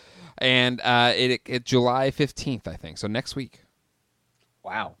Ghostbusters. And it July 15th, I think. So next week.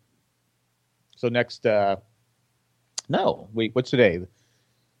 Wow. So next... No. Wait, what's today?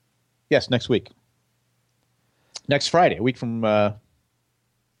 Yes, next week. Next Friday. A week from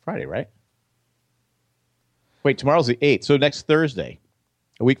Friday, right? Wait, tomorrow's the 8th. So next Thursday.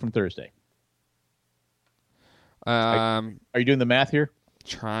 A week from Thursday. Are you doing the math here?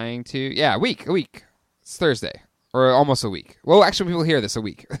 Trying to. Yeah, a week. It's Thursday. Or almost a week. Well, actually, people hear this a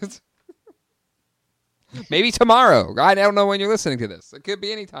week. Maybe tomorrow. I don't know when you're listening to this. It could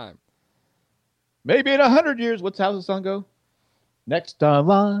be any time. Maybe in 100 years. How's the song go? Next on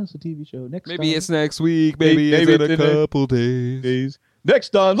Lost, the TV show. Maybe it's next week. Maybe it's in a couple days.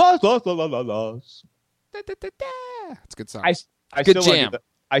 Next on Lost. It's a good song. I good still jam.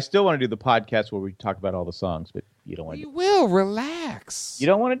 I still want to do the podcast where we talk about all the songs, but you don't want to. You will relax. You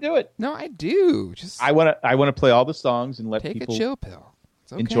don't want to do it. No, I do. Just I want to play all the songs and let take people a chill pill.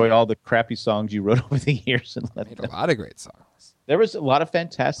 It's okay. enjoy all the crappy songs you wrote over the years and let Made them. a lot of great songs. There was a lot of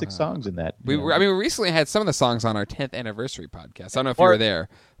fantastic songs in that. We recently had some of the songs on our 10th anniversary podcast. I don't know if you were there,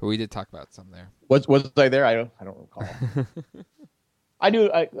 but we did talk about some there. Was I there? I don't recall. I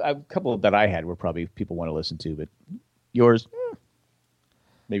knew a couple that I had were probably people want to listen to, but yours,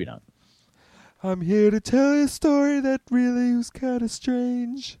 maybe not. I'm here to tell you a story that really was kind of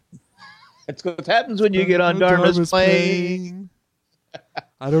strange. It's what happens when you get on Dharma's plane.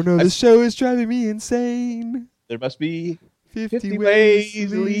 I don't know. This show is driving me insane. There must be 50 ways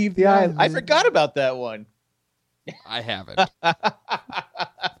to leave the island. I forgot about that one. I haven't. I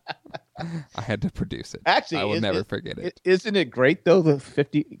had to produce it. Actually, I will never forget it. Isn't it great though? The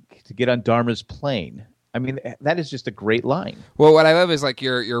 50 to get on Dharma's plane. I mean, that is just a great line. Well, what I love is like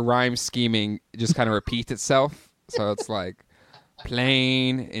your rhyme scheming just kind of repeats itself. So it's like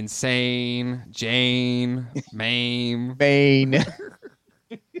plane, insane, Jane, Mame.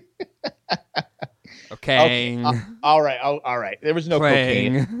 Okay. All right. There was no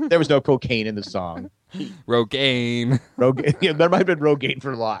cocaine. There was no cocaine in the song. Rogaine. Yeah, there might have been Rogaine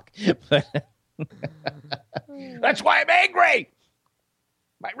for Locke. That's why I'm angry.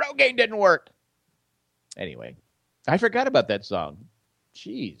 My Rogaine didn't work. Anyway, I forgot about that song.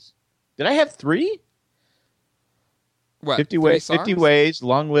 Jeez. Did I have 3? What? 50 3 ways, songs? 50 ways,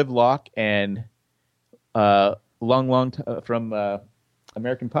 Long Live Locke, and from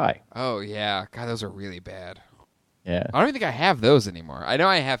American Pie. Oh, yeah. God, those are really bad. Yeah. I don't even think I have those anymore. I know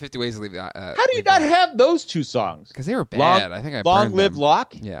I have 50 Ways to Leave. How do you not have those 2 songs? Because they were bad. I think I Long burned Live them.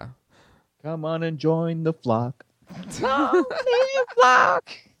 Locke? Yeah. Come on and join the flock. Long live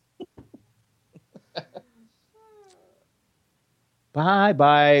Locke.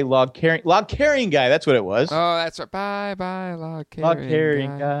 Bye, log carrying guy. That's what it was. Oh, that's right. Bye, log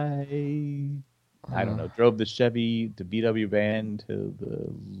carrying guy. I don't know. Drove the Chevy to BW van to the.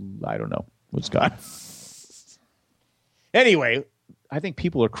 I don't know. What's gone. Anyway, I think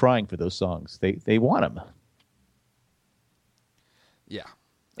people are crying for those songs. They want them. Yeah.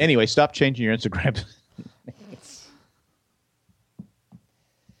 Anyway, stop changing your Instagram.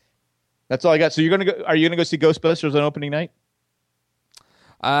 That's all I got. So you're gonna go? Are you gonna go see Ghostbusters on opening night?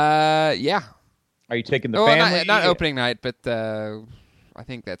 Yeah. Are you taking the family? Not opening night, but I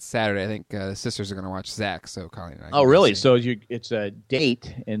think that's Saturday. I think the sisters are going to watch Zach, so Colleen and I. Oh, really? So it's a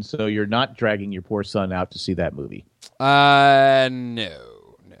date, and so you're not dragging your poor son out to see that movie? No.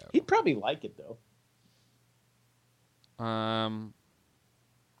 He'd probably like it though. No.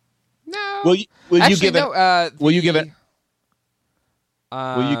 Will you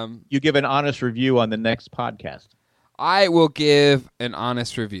give an honest review on the next podcast? I will give an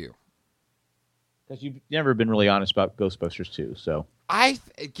honest review. Because you've never been really honest about Ghostbusters 2, so.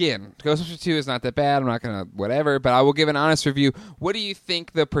 Ghostbusters 2 is not that bad. I'm not going to whatever, but I will give an honest review. What do you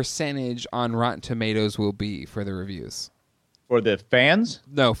think the percentage on Rotten Tomatoes will be for the reviews? For the fans?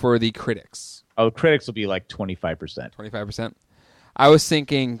 No, for the critics. Oh, critics will be like 25%. 25%? I was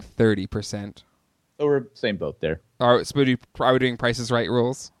thinking 30%. So we're same boat there. Are we doing Price is Right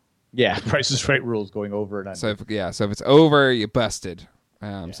rules? Yeah, Price is Right rules going over and under. So if it's over, you busted.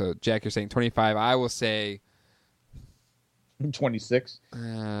 So Jack, you're saying 25. I will say 26.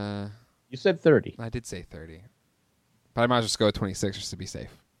 You said 30. I did say 30, but I might just go with 26 just to be safe.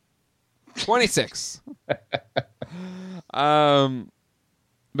 26. But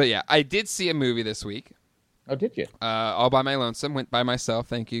yeah, I did see a movie this week. Oh, did you? All by my lonesome. Went by myself.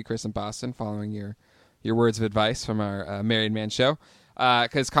 Thank you, Chris and Boston, following your words of advice from our Married Man show.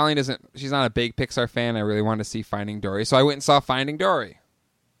 Because Colleen she's not a big Pixar fan. I really wanted to see Finding Dory, so I went and saw Finding Dory.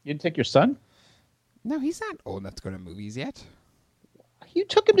 You didn't take your son? No, he's not old enough to go to movies yet. You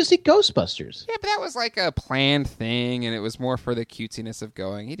took him to see Ghostbusters. Yeah, but that was like a planned thing, and it was more for the cutesiness of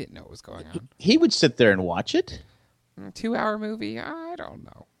going. He didn't know what was going on. He would sit there and watch it? 2-hour movie? I don't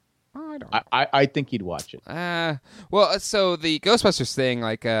know. I think he'd watch it. Well, so the Ghostbusters thing,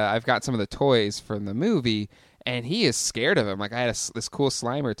 like I've got some of the toys from the movie, and he is scared of him. Like I had this cool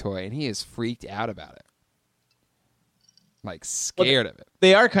Slimer toy, and he is freaked out about it. Like scared of it.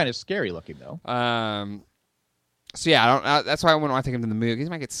 They are kind of scary looking, though. So yeah, that's why I wouldn't want to take him to the movie. He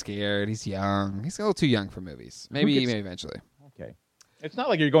might get scared. He's young. He's a little too young for movies. Maybe eventually. Okay. It's not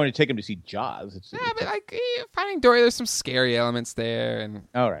like you're going to take him to see Jaws. But like Finding Dory, there's some scary elements there, and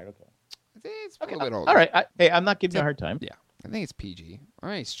all right, okay. It's a little bit older. All right, I'm not giving you a hard time. Yeah. I think it's PG or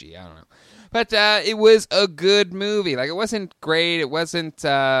HG. I don't know. But it was a good movie. Like, it wasn't great. It wasn't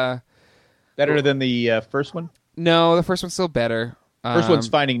better than the first one. No, the first one's still better. First one's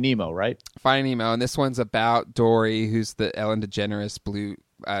Finding Nemo, right? Finding Nemo, and this one's about Dory, who's the Ellen DeGeneres blue,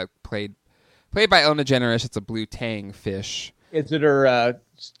 played by Ellen DeGeneres. It's a blue tang fish. Is it her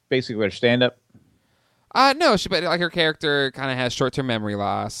basically her stand-up? No, but like her character kind of has short-term memory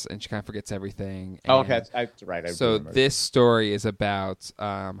loss, and she kind of forgets everything. Oh, okay, that's right. So this story is about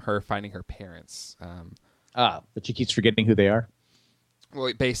her finding her parents. But she keeps forgetting who they are.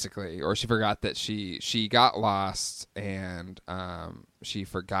 Well, basically, or she forgot that she got lost, and she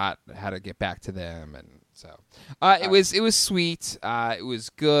forgot how to get back to them, and so it was sweet. It was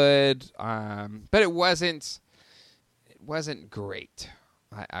good, but it wasn't great.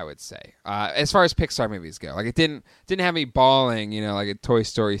 I would say, as far as Pixar movies go, like it didn't have me bawling, like a Toy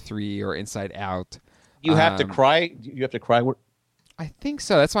Story 3 or Inside Out. You have to cry. You have to cry. I think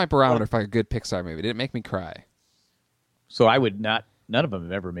so. That's my barometer for like a good Pixar movie. It didn't make me cry. So I would not. None of them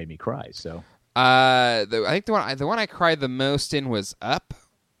have ever made me cry. So I think the one I cried the most in was Up.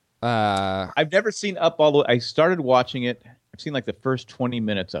 I've never seen Up all the way. I started watching it. I've seen like the first 20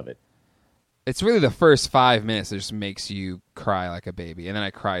 minutes of it. It's really the first 5 minutes that just makes you cry like a baby, and then I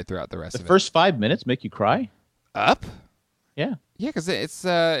cried throughout the rest of it. The first 5 minutes make you cry? Up? Yeah. Yeah, because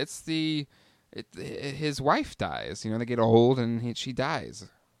his wife dies. They get old and she dies.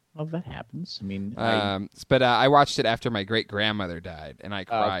 Well, that happens. I mean, but I watched it after my great grandmother died, and I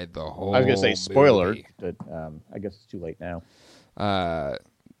cried the whole. I was going to say spoiler, movie. but I guess it's too late now. What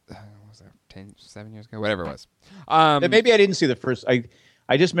was that 7 years ago? Whatever it was. Maybe I didn't see the first.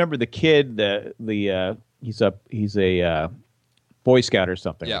 I just remember the kid. He's a Boy Scout or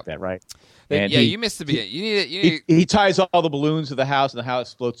something like that, right? And you missed the beginning. He ties all the balloons to the house, and the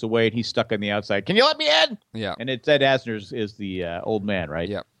house floats away, and he's stuck on the outside. Can you let me in? Yeah. And it's Ed Asner is the old man, right?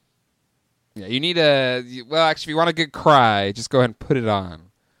 Yep. Yeah, you need actually, if you want a good cry, just go ahead and put it on.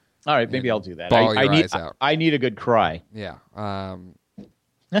 All right, maybe I'll do that. Bawl your eyes out. I need a good cry. Yeah.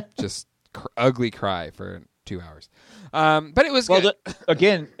 Just ugly cry for 2 hours. But it was good.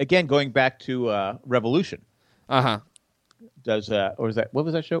 Again, going back to Revolution. Uh-huh. What was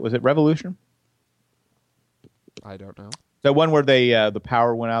that show? Was it Revolution? I don't know. That one where the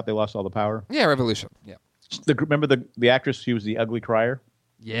power went out, they lost all the power? Yeah, Revolution. Yeah. Remember the actress? She was the ugly crier.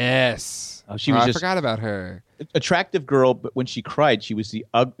 Yes. I forgot about her. Attractive girl, but when she cried, she was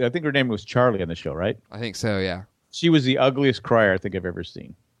I think her name was Charlie on the show, right? I think so, yeah. She was the ugliest crier I think I've ever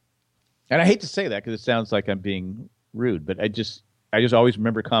seen. And I hate to say that because it sounds like I'm being rude, but I just always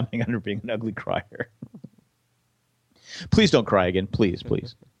remember commenting on her being an ugly crier. Please don't cry again. Please.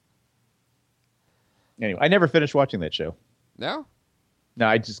 Anyway, I never finished watching that show. No? No,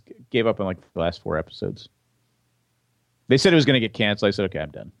 I just gave up on like the last 4 episodes. They said it was going to get canceled. I said, okay,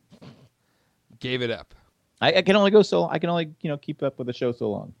 I'm done. Gave it up. I can only go so. I can only keep up with the show so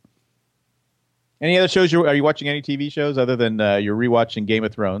long. Any other shows? Are you watching any TV shows other than you're rewatching Game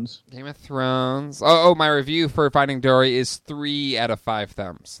of Thrones? Game of Thrones. Oh, my review for Finding Dory is 3 out of 5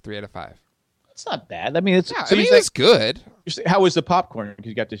 thumbs. 3 out of 5. It's not bad. I mean, it was good. How was the popcorn? Because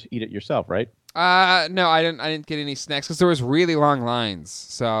you got to eat it yourself, right? No, I didn't get any snacks because there was really long lines.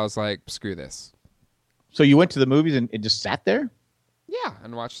 So I was like, screw this. So you went to the movies and just sat there? Yeah,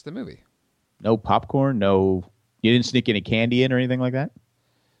 and watched the movie. No popcorn? You didn't sneak any candy in or anything like that?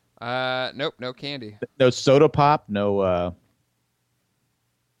 Nope, no candy. No soda pop? No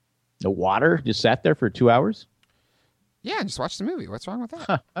water? Just sat there for 2 hours? Yeah, and just watch the movie. What's wrong with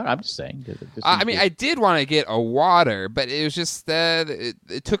that? I'm just saying. I did want to get a water, but it was just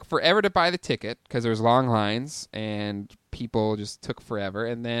it took forever to buy the ticket because there was long lines and people just took forever.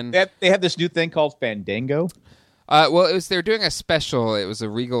 And then they have this new thing called Fandango. Well, they were doing a special. It was a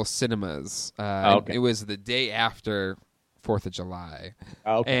Regal Cinemas. Okay. It was the day after 4th of July,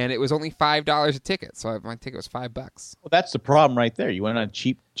 and it was only $5 a ticket. So my ticket was $5. Well, that's the problem right there. You went on a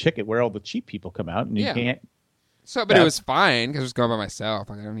cheap ticket where all the cheap people come out, and you can't. So, but it was fine because I was going by myself.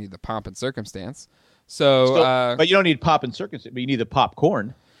 Like, I don't need the pomp and circumstance. So, but you don't need pomp and circumstance. But you need the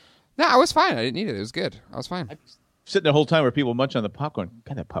popcorn. No, I was fine. I didn't need it. It was good. I was fine. Sitting the whole time where people munch on the popcorn.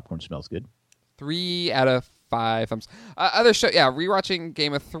 God, that popcorn smells good. 3 out of 5 thumbs. Other show, rewatching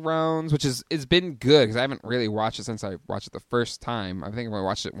Game of Thrones, which it's been good because I haven't really watched it since I watched it the first time. I think I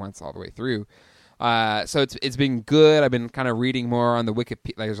watched it once all the way through. So it's been good. I've been kind of reading more on the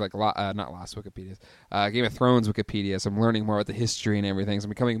Wikipedia. There's like not Lost Wikipedias, Game of Thrones Wikipedia. So I'm learning more about the history and everything. So I'm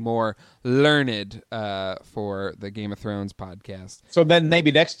becoming more learned for the Game of Thrones podcast. So then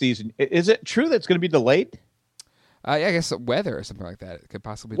maybe next season, is it true that it's going to be delayed? Yeah, I guess weather or something like that. It could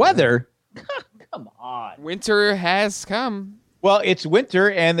possibly be weather. Come on. Winter has come. Well, it's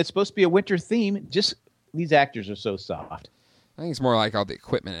winter, and it's supposed to be a winter theme. Just these actors are so soft. I think it's more like all the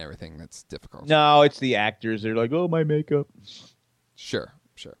equipment and everything that's difficult. No, it's the actors. They're like, oh, my makeup. Sure.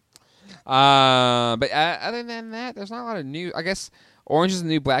 But other than that, there's not a lot of new. I guess Orange is the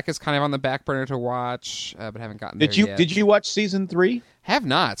New Black is kind of on the back burner to watch, but haven't gotten there yet. Did you watch season 3? Have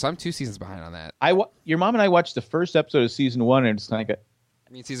not, so I'm 2 seasons behind on that. Your mom and I watched the first episode of season 1, and it's like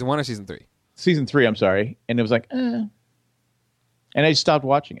season 1 or season 3? Season 3, I'm sorry. And it was like, And I just stopped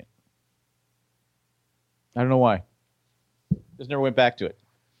watching it. I don't know why. Just never went back to it.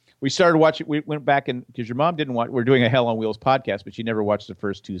 We started watching. We went back because your mom didn't watch. We're doing a Hell on Wheels podcast, but she never watched the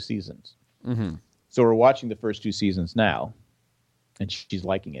first 2 seasons. Mm-hmm. So we're watching the first 2 seasons now, and she's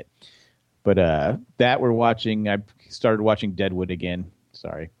liking it. But that we're watching. I started watching Deadwood again.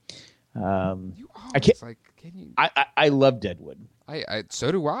 Sorry. I can't. I love Deadwood.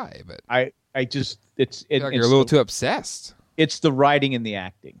 So do I. But I just it's you're a little too obsessed. It's the writing and the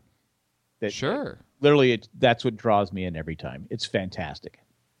acting. Sure. Literally, that's what draws me in every time. It's fantastic.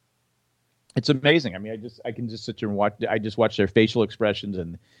 It's amazing. I mean, I can just sit there and watch. I just watch their facial expressions.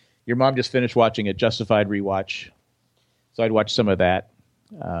 And your mom just finished watching a Justified rewatch, so I'd watch some of that.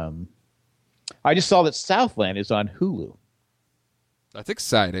 I just saw that Southland is on Hulu. That's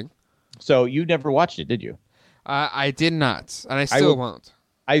exciting. So you never watched it, did you? I did not, and I still won't.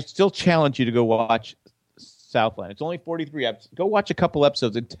 I still challenge you to go watch Southland. It's only 43 episodes. Go watch a couple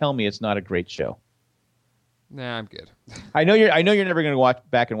episodes and tell me it's not a great show. Nah, I'm good. I know you're never going to watch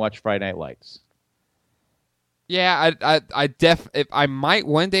back and watch Friday Night Lights. Yeah, I might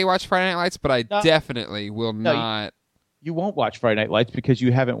one day watch Friday Night Lights, but I definitely will not. You won't watch Friday Night Lights because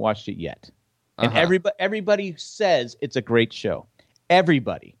you haven't watched it yet. And everybody says it's a great show.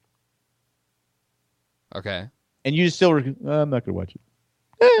 Everybody. Okay. And you just still, I'm not going to watch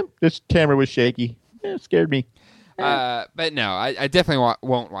it. This camera was shaky. It scared me. But no, I definitely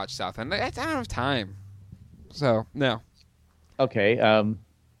won't watch Southland. I don't have time. So, no. Okay.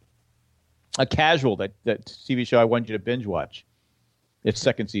 A Casual, that TV show I wanted you to binge watch. Its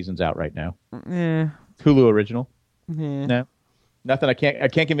second season's out right now. Yeah. Hulu original. Yeah. No. Nothing. I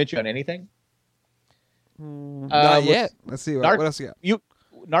can't convince you on anything. Not yet. Let's see. What else you got?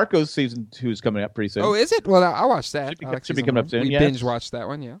 Narcos season 2 is coming up pretty soon. Oh, is it? Well, I'll watch that. Should be coming up soon. We binge watched that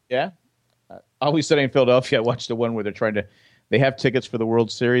one, yeah. Yeah? Always Sunny in Philadelphia. I watched the one where they have tickets for the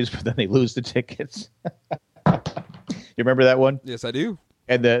World Series, but then they lose the tickets. You remember that one? Yes, I do.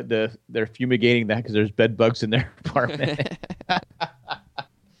 And they're fumigating that because there's bed bugs in their apartment.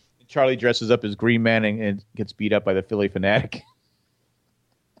 Charlie dresses up as Green Man and gets beat up by the Philly Fanatic.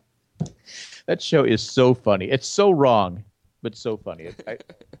 That show is so funny. It's so wrong, but so funny.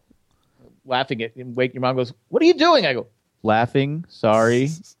 Laughing at him. Your mom goes, "What are you doing?" I go, "Laughing. Sorry.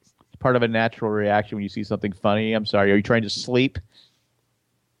 It's part of a natural reaction when you see something funny. I'm sorry. Are you trying to sleep?"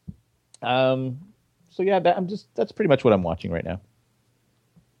 So yeah, that's pretty much what I'm watching right now.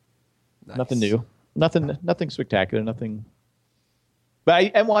 Nice. Nothing new. Nothing spectacular. Nothing. But I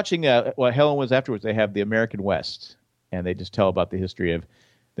am watching. Helen was afterwards. They have the American West, and they just tell about the history of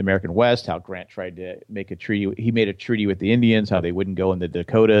the American West, how Grant tried to make a treaty. He made a treaty with the Indians, how they wouldn't go in the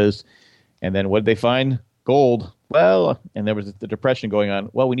Dakotas. And then what did they find? Gold. Well, and there was the Depression going on.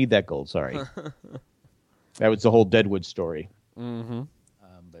 Well, we need that gold. Sorry. That was the whole Deadwood story. Mm-hmm.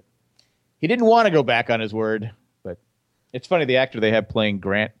 But he didn't want to go back on his word. But it's funny, the actor they have playing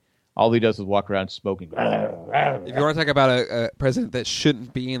Grant, all he does is walk around smoking. If you want to talk about a president that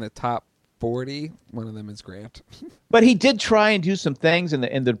shouldn't be in the top 40, one of them is Grant. But he did try and do some things, and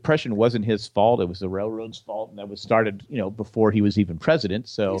the Depression wasn't his fault. It was the railroad's fault, and that was started, before he was even president.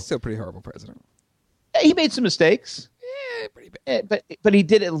 So he's still a pretty horrible president. He made some mistakes. Yeah, pretty bad. But he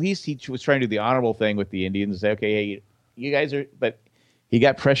did, at least he was trying to do the honorable thing with the Indians and say, okay, hey, you guys are. But he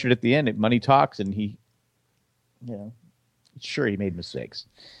got pressured at the end. Money talks, and he, sure, he made mistakes.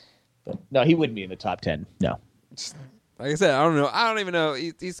 But no, he wouldn't be in the top 10. No. Like I said, I don't know. I don't even know.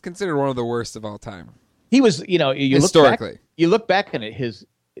 He's considered one of the worst of all time. He was, historically. You look back on it,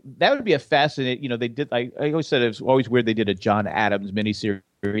 that would be a fascinating, they did, I always said it was always weird they did a John Adams miniseries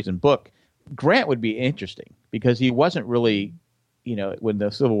and book. Grant would be interesting because he wasn't really, when the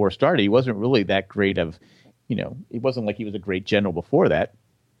Civil War started, he wasn't really that great of, it wasn't like he was a great general before that.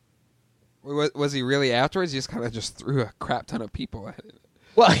 Was he really afterwards? He just kind of just threw a crap ton of people at it.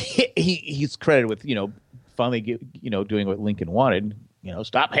 Well, he's credited with, finally, doing what Lincoln wanted.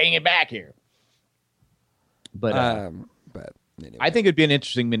 Stop hanging back here. But anyway. I think it'd be an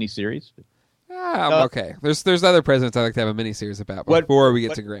interesting miniseries. Okay. There's other presidents I'd like to have a miniseries about before we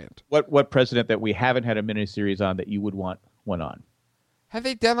get to Grant. What president that we haven't had a miniseries on that you would want one on? Have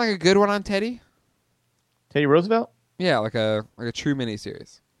they done like a good one on Teddy? Teddy Roosevelt? Yeah, like a true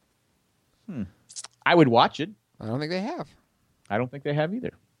miniseries. I would watch it. I don't think they have. I don't think they have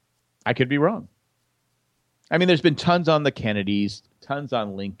either. I could be wrong. I mean, there's been tons on the Kennedys, tons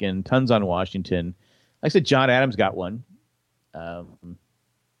on Lincoln, tons on Washington. Like I said, John Adams got one.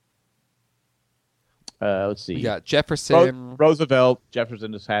 Let's see. You got Jefferson. Roosevelt.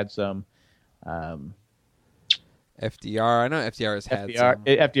 Jefferson has had some. FDR. I know FDR has had some.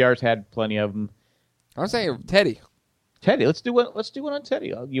 FDR's had plenty of them. I'm saying Teddy. Teddy, let's do one. Let's do one on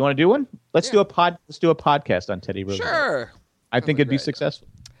Teddy. You want to do one? Let's do a podcast on Teddy Roosevelt. Sure. I think it'd be successful.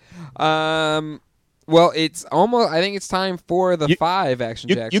 Well, it's almost. I think it's time for the 5 Action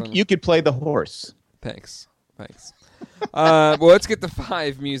Jackson. You could play the horse. Thanks. Well, let's get the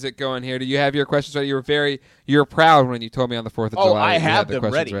 5 music going here. Do you have your questions ready? You were proud when you told me on the 4th of July. I you have had the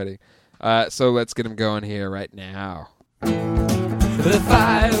them questions ready. So let's get them going here right now. The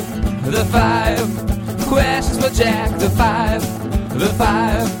 5 questions for Jack. The 5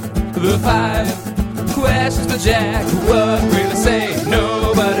 questions for Jack. What really say?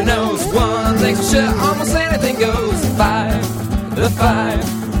 Nobody knows. One thing's for sure, almost anything goes. The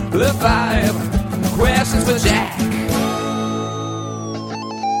 5 questions for Jack.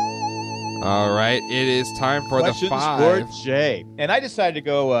 All right, it is time for Questions the 5. for Jay. And I decided to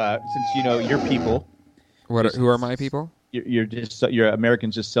go since your people. Who are my people? Your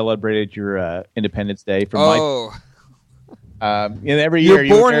Americans just celebrated your Independence Day from and every You're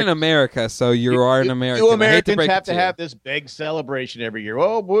year born in America, so you are an American. You Americans I hate to have to have this big celebration every year.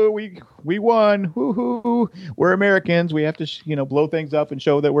 Oh boy, we won! Woo-hoo. We're Americans. We have to blow things up and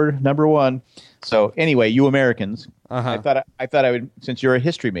show that we're number one. So anyway, you Americans, I thought I would, since you're a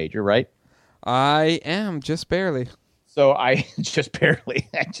history major, right? I am just barely. So I just barely.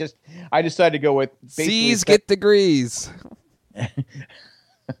 I decided to go with C's get degrees.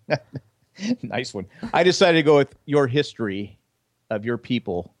 Nice one. I decided to go with your history of your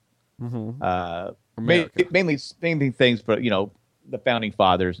people. Mainly things, but the founding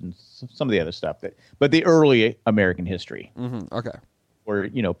fathers and some of the other stuff. But the early American history. Okay. Or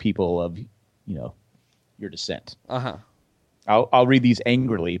people of your descent. Uh-huh. I'll read these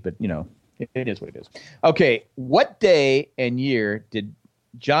angrily, but it is what it is. Okay, what day and year did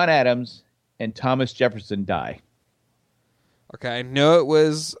John Adams and Thomas Jefferson die? Okay, I know it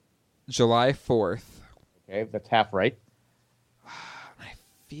was July 4th. Okay, that's half right. I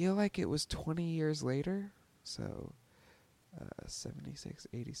feel like it was 20 years later. So, 76,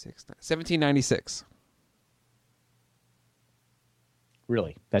 86, 1796.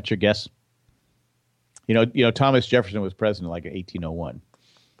 Really? That's your guess? Thomas Jefferson was president like in 1801.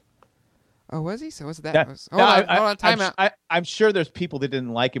 Oh, was he? So was that? Hold on, time out. I'm sure there's people that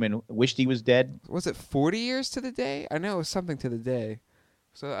didn't like him and wished he was dead. Was it 40 years to the day? I know it was something to the day.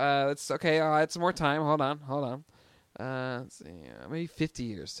 So let's I'll add some more time. Hold on. Let's see, maybe 50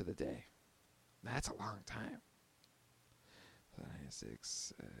 years to the day. That's a long time.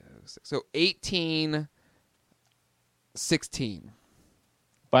 96, so 1816.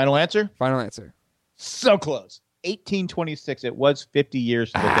 Final answer? Final answer. So close. 1826. It was 50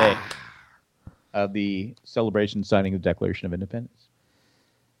 years to the day of the celebration signing of the Declaration of Independence.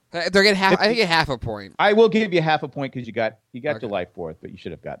 They're getting half. I think get half a point. I will give you half a point because you got July 4th, but you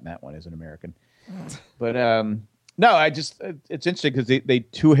should have gotten that one as an American. But no, it's interesting because they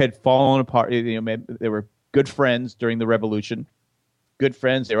two had fallen apart. They were good friends during the Revolution. Good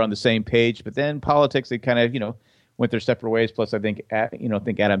friends. They were on the same page, but then politics, they kind of went their separate ways. Plus, I think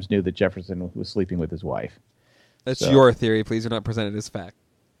Adams knew that Jefferson was sleeping with his wife. That's your theory. Please do not present it as fact.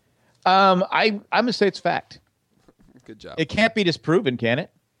 I'm gonna say it's fact. Good job. It can't be disproven, can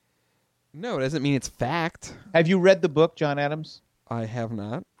it? No, it doesn't mean it's fact. Have you read the book, John Adams? I have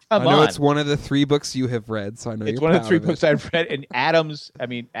not. I know it's one of the 3 books you have read, so I know it's you're one of the 3 proud books I've read. And Adams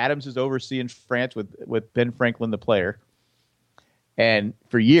is overseeing France with Ben Franklin, the player, and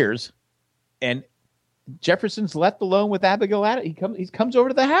for years, and Jefferson's left alone with Abigail Adams. He comes over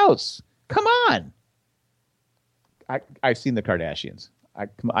to the house. Come on. I've seen the Kardashians.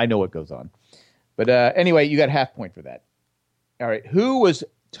 I know what goes on. But anyway, you got half point for that. All right.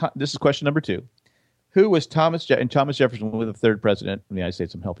 This is question number 2. Who was Thomas Jefferson was the 3rd president of the United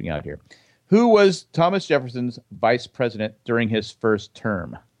States? I'm helping out here. Who was Thomas Jefferson's vice president during his first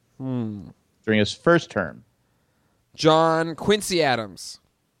term? During his first term. John Quincy Adams.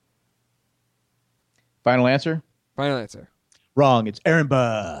 Final answer? Final answer. Wrong. It's Aaron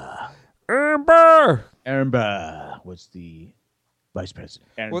Burr. Aaron Burr. Aaron Burr was the vice president.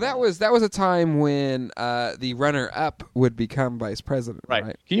 And, Well, that was a time when the runner-up would become vice president. right.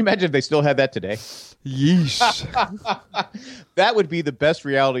 Right. Can you imagine if they still had that today? Yeesh. That would be the best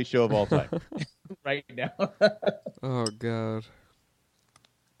reality show of all time. Right now. Oh God.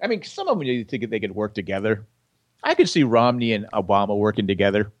 I mean, some of them you think they could work together. I could see Romney and Obama working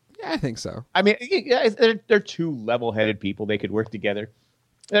together. Yeah, I think so. I mean, yeah, they're two level-headed people. They could work together.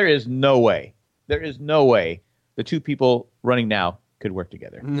 There is no way the two people running now could work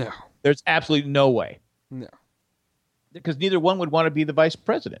together. No. There's absolutely no way. No. Because neither one would want to be the vice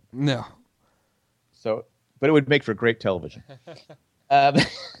president. No. So, but it would make for great television. All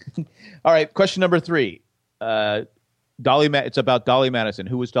right, question number 3. It's about Dolly Madison.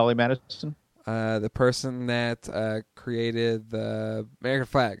 Who was Dolly Madison? The person that created the American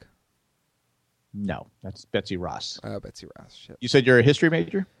flag. No, that's Betsy Ross. Oh, Betsy Ross. Shit. You said you're a history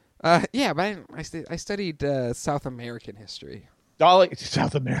major? Yeah, but I studied South American history.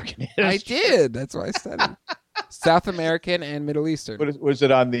 South American history. I did. That's what I studied. South American and Middle Eastern. Was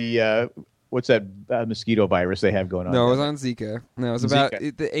it on the what's that mosquito virus they have going on? No, it was on Zika. No, it was about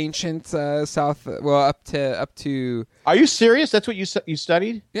the ancient South. Well, up to. Are you serious? That's what you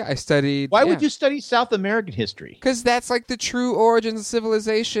studied? Yeah, I studied. Why would you study South American history? Because that's like the true origins of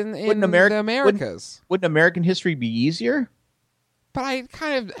civilization in the Americas. Wouldn't American history be easier? But I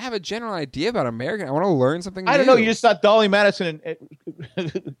kind of have a general idea about American. I want to learn something new. I don't know. You just thought Dolly Madison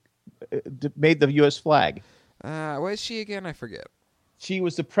made the U.S. flag. What is she again? I forget. She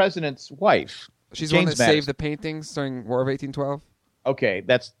was the president's wife. She's the one that saved the paintings during War of 1812? Okay,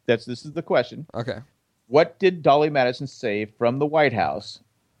 this is the question. Okay. What did Dolly Madison save from the White House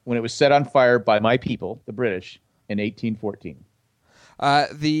when it was set on fire by my people, the British, in 1814?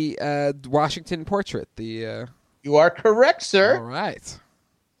 The Washington portrait. You are correct, sir. All right.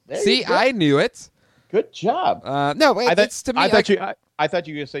 There See, I knew it. Good job. No, it's to me. I thought you were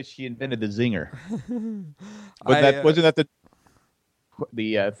going to say she invented the zinger. But wasn't that the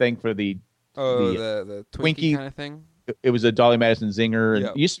thing for the Twinkie kind of thing? It was a Dolly Madison zinger,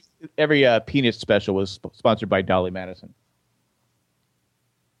 and Yep. every peanut special was sponsored by Dolly Madison.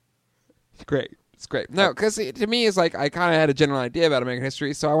 It's great. It's great. No, because to me, it's like I kind of had a general idea about American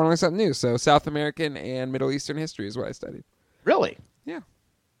history, so I want to learn something new. So South American and Middle Eastern history is what I studied. Really? Yeah.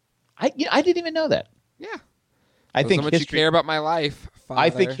 I didn't even know that. Yeah. I think so much history. You care about my life,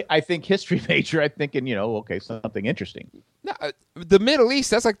 Father. I think history major. I'm thinking, okay, something interesting. No, the Middle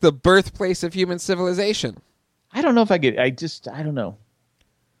East, that's like the birthplace of human civilization. I don't know if I get. I don't know.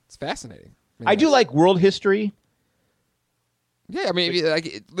 It's fascinating. I do like world history. Yeah, I mean,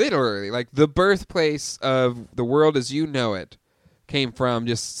 literally, like the birthplace of the world as you know it came from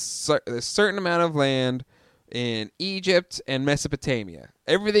just a certain amount of land in Egypt and Mesopotamia.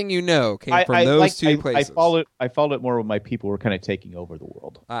 Everything you know came from those two places. I followed it more when my people were kind of taking over the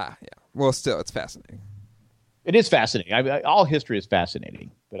world. Yeah. Well, still, it's fascinating. It is fascinating. All history is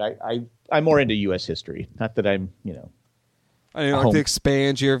fascinating, but I'm more into U.S. history. Not that I'm, I don't like to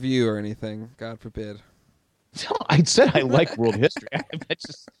expand your view or anything. God forbid. No, I said I like world history.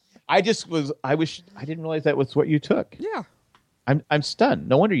 I didn't realize that was what you took. Yeah. I'm stunned.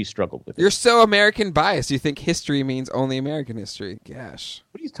 No wonder you struggled with it. You're so American biased. You think history means only American history. Gosh.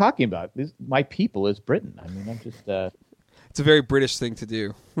 What are you talking about? My people is Britain. I mean, I'm just... It's a very British thing to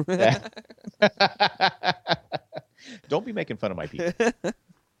do. Don't be making fun of my people.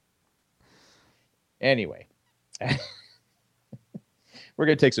 Anyway. We're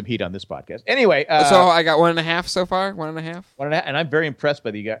going to take some heat on this podcast. Anyway. So I got 1.5 so far? 1.5? 1.5. And I'm very impressed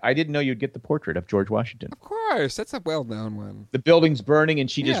by the guy. I didn't know you'd get the portrait of George Washington. Of course. That's a well-known one. The building's burning,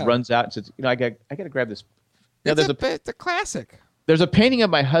 and she just runs out and says, I got to grab this. It's a classic. There's a painting of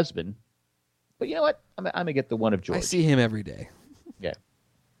my husband. But you know what? I'm going to get the one of George. I see him every day. Yeah.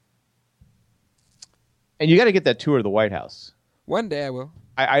 And you got to get that tour of the White House. One day I will.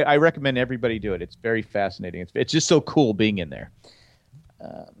 I recommend everybody do it. It's very fascinating. It's just so cool being in there.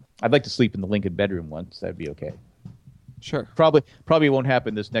 I'd like to sleep in the Lincoln bedroom once. That'd be okay. Sure. Probably won't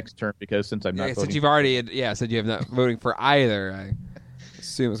happen this next term because since I'm not voting. Since you've already said you have not voting for either, I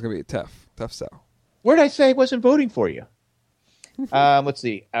assume it's going to be a tough sell. Where did I say I wasn't voting for you? Let's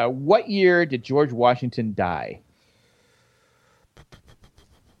see. What year did George Washington die?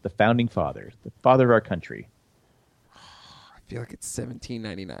 The founding father, the father of our country. I feel like it's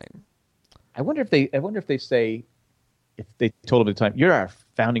 1799. I wonder if they say, if they told him at the time,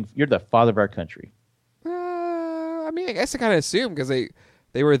 you're the father of our country. I mean, I guess I kind of assume because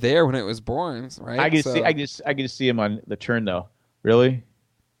they were there when it was born, right? I can see him on the turn though. Really?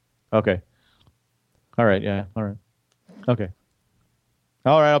 Okay. All right. Yeah. All right. Okay.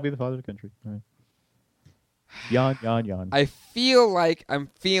 All right. I'll be the father of the country. All right. Yawn, yawn, yawn. I feel like I'm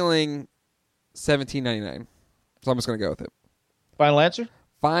feeling $17.99. So I'm just going to go with it. Final answer?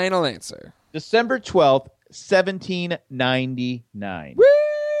 Final answer. December 12th, 1799.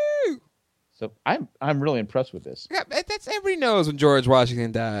 Woo! So I'm really impressed with this. Yeah, that's everybody knows when George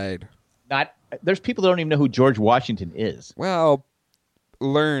Washington died. There's people that don't even know who George Washington is. Well,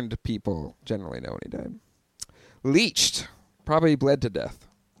 learned people generally know when he died. Leached. Probably bled to death.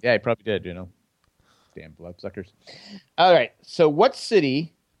 Yeah, he probably did, Damn bloodsuckers. All right. So what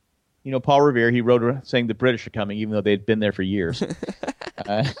city, Paul Revere, he wrote saying the British are coming, even though they'd been there for years.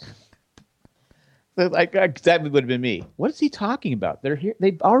 Exactly would have been me. What is he talking about? They're here.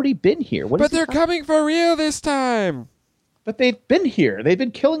 They've already been here. But they're coming for real this time. But they've been here. They've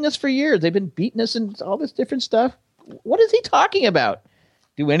been killing us for years. They've been beating us and all this different stuff. What is he talking about?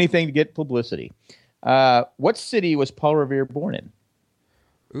 Do anything to get publicity. What city was Paul Revere born in?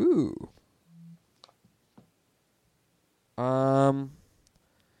 Ooh.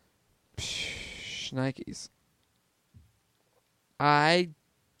 Shnikes.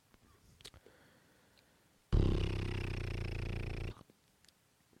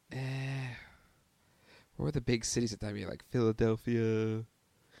 What were the big cities at that time? Like Philadelphia,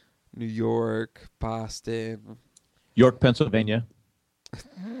 New York, Boston. York, Pennsylvania.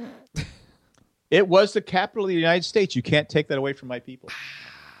 It was the capital of the United States. You can't take that away from my people.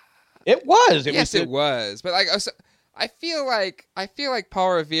 It was. It was. But I feel like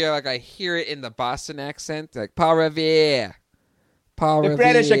Paul Revere. Like I hear it in the Boston accent, like Paul Revere. The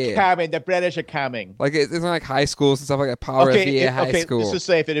British are coming. The British are coming. Like it's like high schools and stuff like that. Paul Revere High School. Just to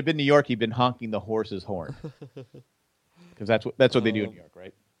say, if it had been New York, he'd been honking the horse's horn. Because that's what they do in New York,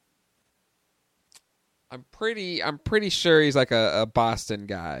 right? I'm pretty sure he's like a Boston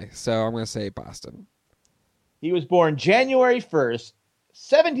guy, so I'm going to say Boston. He was born January 1st,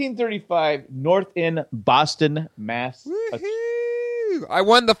 1735, North Inn, Boston, Mass. Woohoo! I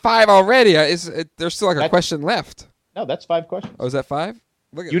won the 5 already. There's still a question left. No, that's 5 questions. Oh, is that 5?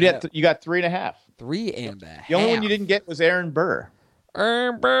 Look at that. You got 3.5. 3.5. The only one you didn't get was Aaron Burr.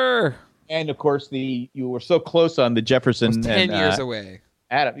 Aaron Burr. And of course, you were so close on the Jefferson. It was 10 years away.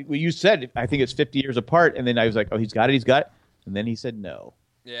 Adam, well, you said I think it's 50 years apart, and then I was like, "Oh, he's got it," and then he said no.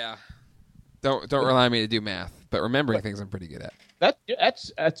 Yeah, don't rely on me to do math, but remembering things I'm pretty good at.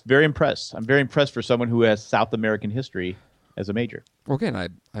 That's very impressed. I'm very impressed for someone who has South American history as a major. Well, again,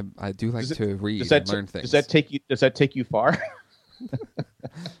 I do like to read and learn things. Does that take you far?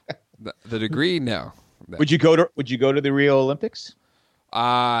 the degree, no. Would you go to the Rio Olympics?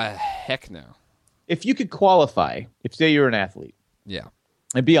 Heck no. If you could qualify, if say you're an athlete, yeah.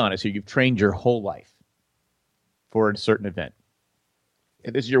 And be honest here, you've trained your whole life for a certain event.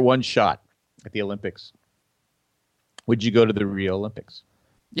 And this is your one shot at the Olympics. Would you go to the Rio Olympics?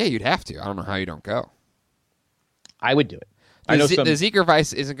 Yeah, you'd have to. I don't know how you don't go. I would do it. The Zeker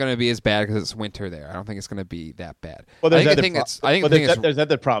Vice isn't going to be as bad because it's winter there. I don't think it's going to be that bad. Well, there's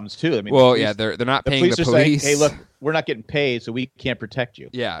other problems too. I mean, they're not paying the police. Saying, hey, look, we're not getting paid, so we can't protect you.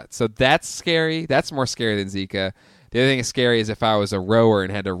 Yeah, so that's scary. That's more scary than Zika. The other thing that's scary is if I was a rower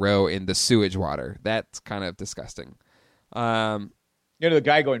and had to row in the sewage water. That's kind of disgusting. The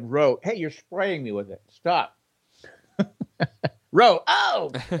guy going, row, hey, you're spraying me with it. Stop. Row.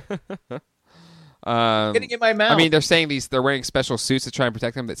 Oh! Getting in my mouth. I mean, they're saying they're wearing special suits to try and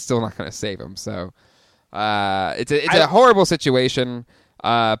protect them. That's still not going to save them. So it's a horrible situation.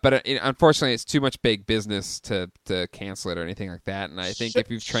 But unfortunately, it's too much big business to cancel it or anything like that. And I think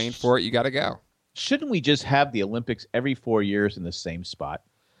if you've trained for it, you got to go. Shouldn't we just have the Olympics every 4 years in the same spot?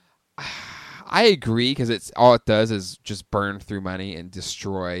 I agree because all it does is just burn through money and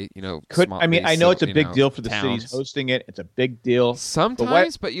destroy. I know it's a big deal for the cities hosting it. It's a big deal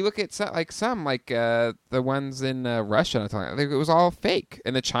sometimes, but you look at the ones in Russia. I think it was all fake,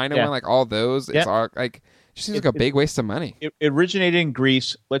 and the China one, like all those, it's all like it just seems like a big waste of money. It originated in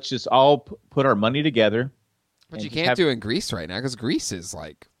Greece. Let's just all put our money together. But you can't do it in Greece right now because Greece is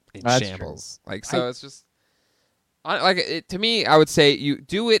like in shambles. True. It's just. To me, I would say you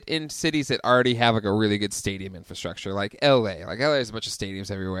do it in cities that already have like a really good stadium infrastructure, like LA. Like LA has a bunch of stadiums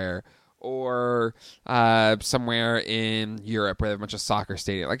everywhere, or somewhere in Europe where they have a bunch of soccer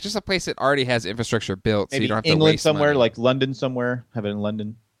stadiums. Like just a place that already has infrastructure built, maybe so you don't have England to waste somewhere, money. like London somewhere. Have it in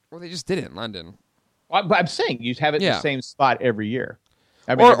London. Well, they just did it in London. But I'm saying you have it in the same spot every year.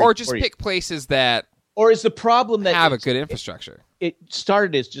 Or just pick places that. Or is the problem that have a good infrastructure? It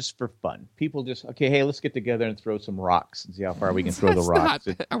started as just for fun. People just hey, let's get together and throw some rocks and see how far we can throw the rocks.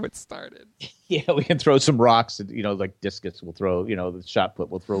 That's not how it started. Yeah, we can throw some rocks and like discus. We'll throw the shot put.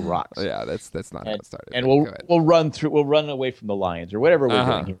 We'll throw rocks. Yeah, that's not how it started. And we'll run away from the lions or whatever we're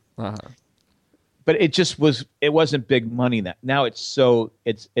doing here. but it wasn't big money. That now it's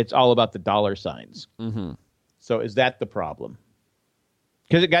all about the dollar signs. Mm-hmm. So is that the problem?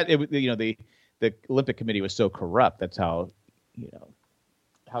 Because the Olympic Committee was so corrupt. That's how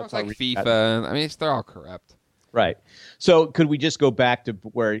how it's like FIFA. I mean, they're all corrupt. Right. So could we just go back to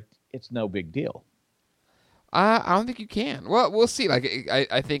where it's no big deal? I don't think you can. Well, we'll see. Like,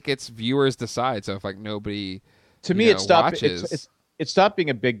 I think it's viewers decide. So if like nobody, to me, it stopped. It stopped being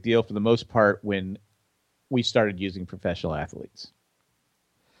a big deal for the most part when we started using professional athletes.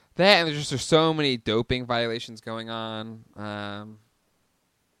 That and there's so many doping violations going on.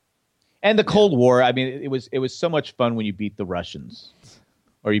 And the Cold War. I mean, it was so much fun when you beat the Russians.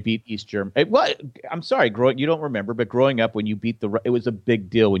 Or you beat East Germany. I'm sorry, you don't remember, but growing up, when you beat it was a big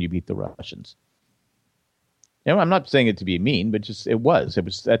deal when you beat the Russians. I'm not saying it to be mean, but just it was.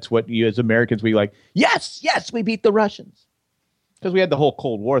 That's what you as Americans we like. Yes, we beat the Russians because we had the whole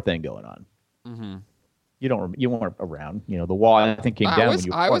Cold War thing going on. Mm-hmm. You weren't around. The wall I think came down.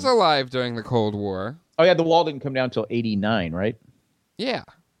 I was alive during the Cold War. Oh yeah, the wall didn't come down until '89, right? Yeah.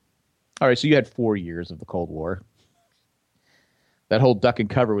 All right, so you had 4 years of the Cold War. That whole duck and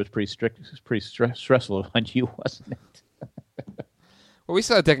cover was pretty stressful on you, wasn't it? Well, we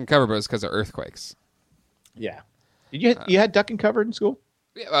still had duck and cover, but it was because of earthquakes. Yeah. Did you had duck and cover in school?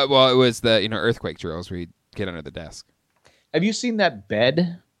 Yeah. Well, it was the earthquake drills where you get under the desk. Have you seen that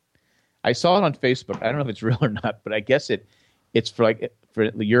bed? I saw it on Facebook. I don't know if it's real or not, but I guess it's for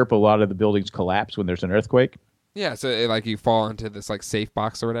Europe. A lot of the buildings collapse when there's an earthquake. Yeah. So you fall into this safe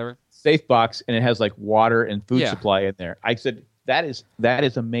box or whatever. Safe box, and it has water and food supply in there. I said. That is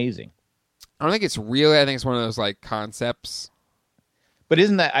amazing. I don't think it's real. I think it's one of those concepts. But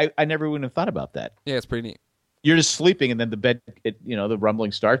isn't that I never would have thought about that. Yeah, it's pretty neat. You're just sleeping and then the bed the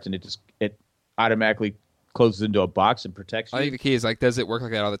rumbling starts and it automatically closes into a box and protects you. I think the key is does it work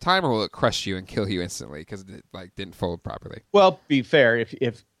like that all the time or will it crush you and kill you instantly because it didn't fold properly? Well, be fair,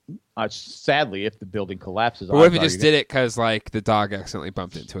 if sadly if the building collapses, but what if you just did it because the dog accidentally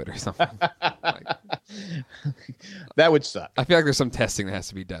bumped into it or something? That would suck. I feel like there's some testing that has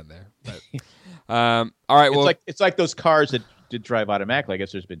to be done there. But, all right, well, it's like those cars that did drive automatically. I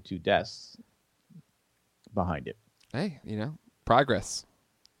guess there's been 2 deaths behind it. Hey, progress.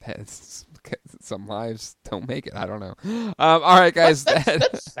 Some lives don't make it. I don't know. All right, guys.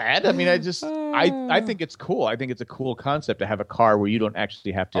 That's sad. I mean, I think it's cool. I think it's a cool concept to have a car where you don't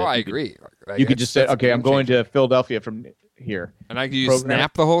actually have to. Oh, I agree. You could just say, okay, I'm going to Philadelphia from here. And I could use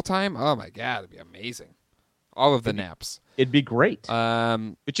Snap the whole time? Oh, my God. It'd be amazing. All of the naps. It'd be great.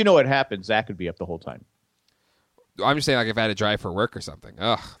 But you know what happens? Zach would be up the whole time. I'm just saying, if I had to drive for work or something.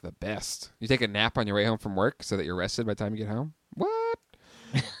 Ugh, the best. You take a nap on your way home from work so that you're rested by the time you get home? What?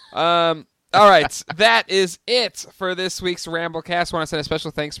 All right, that is it for this week's Ramblecast. I want to send a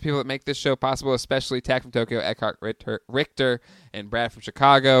special thanks to people that make this show possible, especially Tack from Tokyo, Eckhart Richter, and Brad from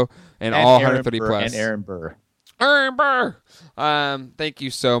Chicago, and all Aaron 130 Burr, plus. And Aaron Burr. Aaron Burr. Thank you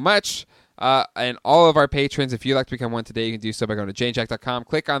so much. And all of our patrons, if you'd like to become one today, you can do so by going to janejack.com.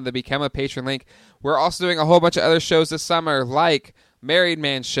 Click on the Become a Patron link. We're also doing a whole bunch of other shows this summer, like Married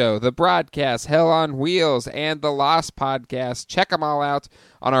Man Show, The Broadcast, Hell on Wheels, and The Lost Podcast. Check them all out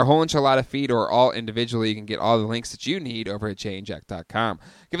on our whole enchilada feed or all individually. You can get all the links that you need over at janejack.com.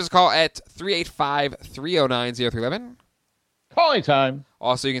 Give us a call at 385-309-0311. Calling time.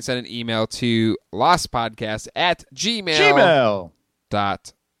 Also, you can send an email to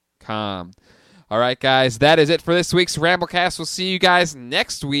lostpodcast@gmail.com. All right, guys, that is it for this week's Ramblecast. We'll see you guys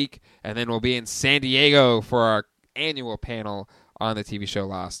next week, and then we'll be in San Diego for our annual panel on the TV show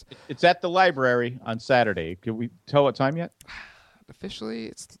Lost. It's at the library on Saturday. Can we tell what time yet?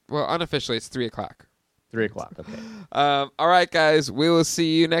 Officially, unofficially, it's 3 o'clock. 3 o'clock, okay. All right, guys, we will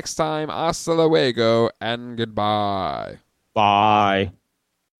see you next time. Hasta luego, and goodbye. Bye.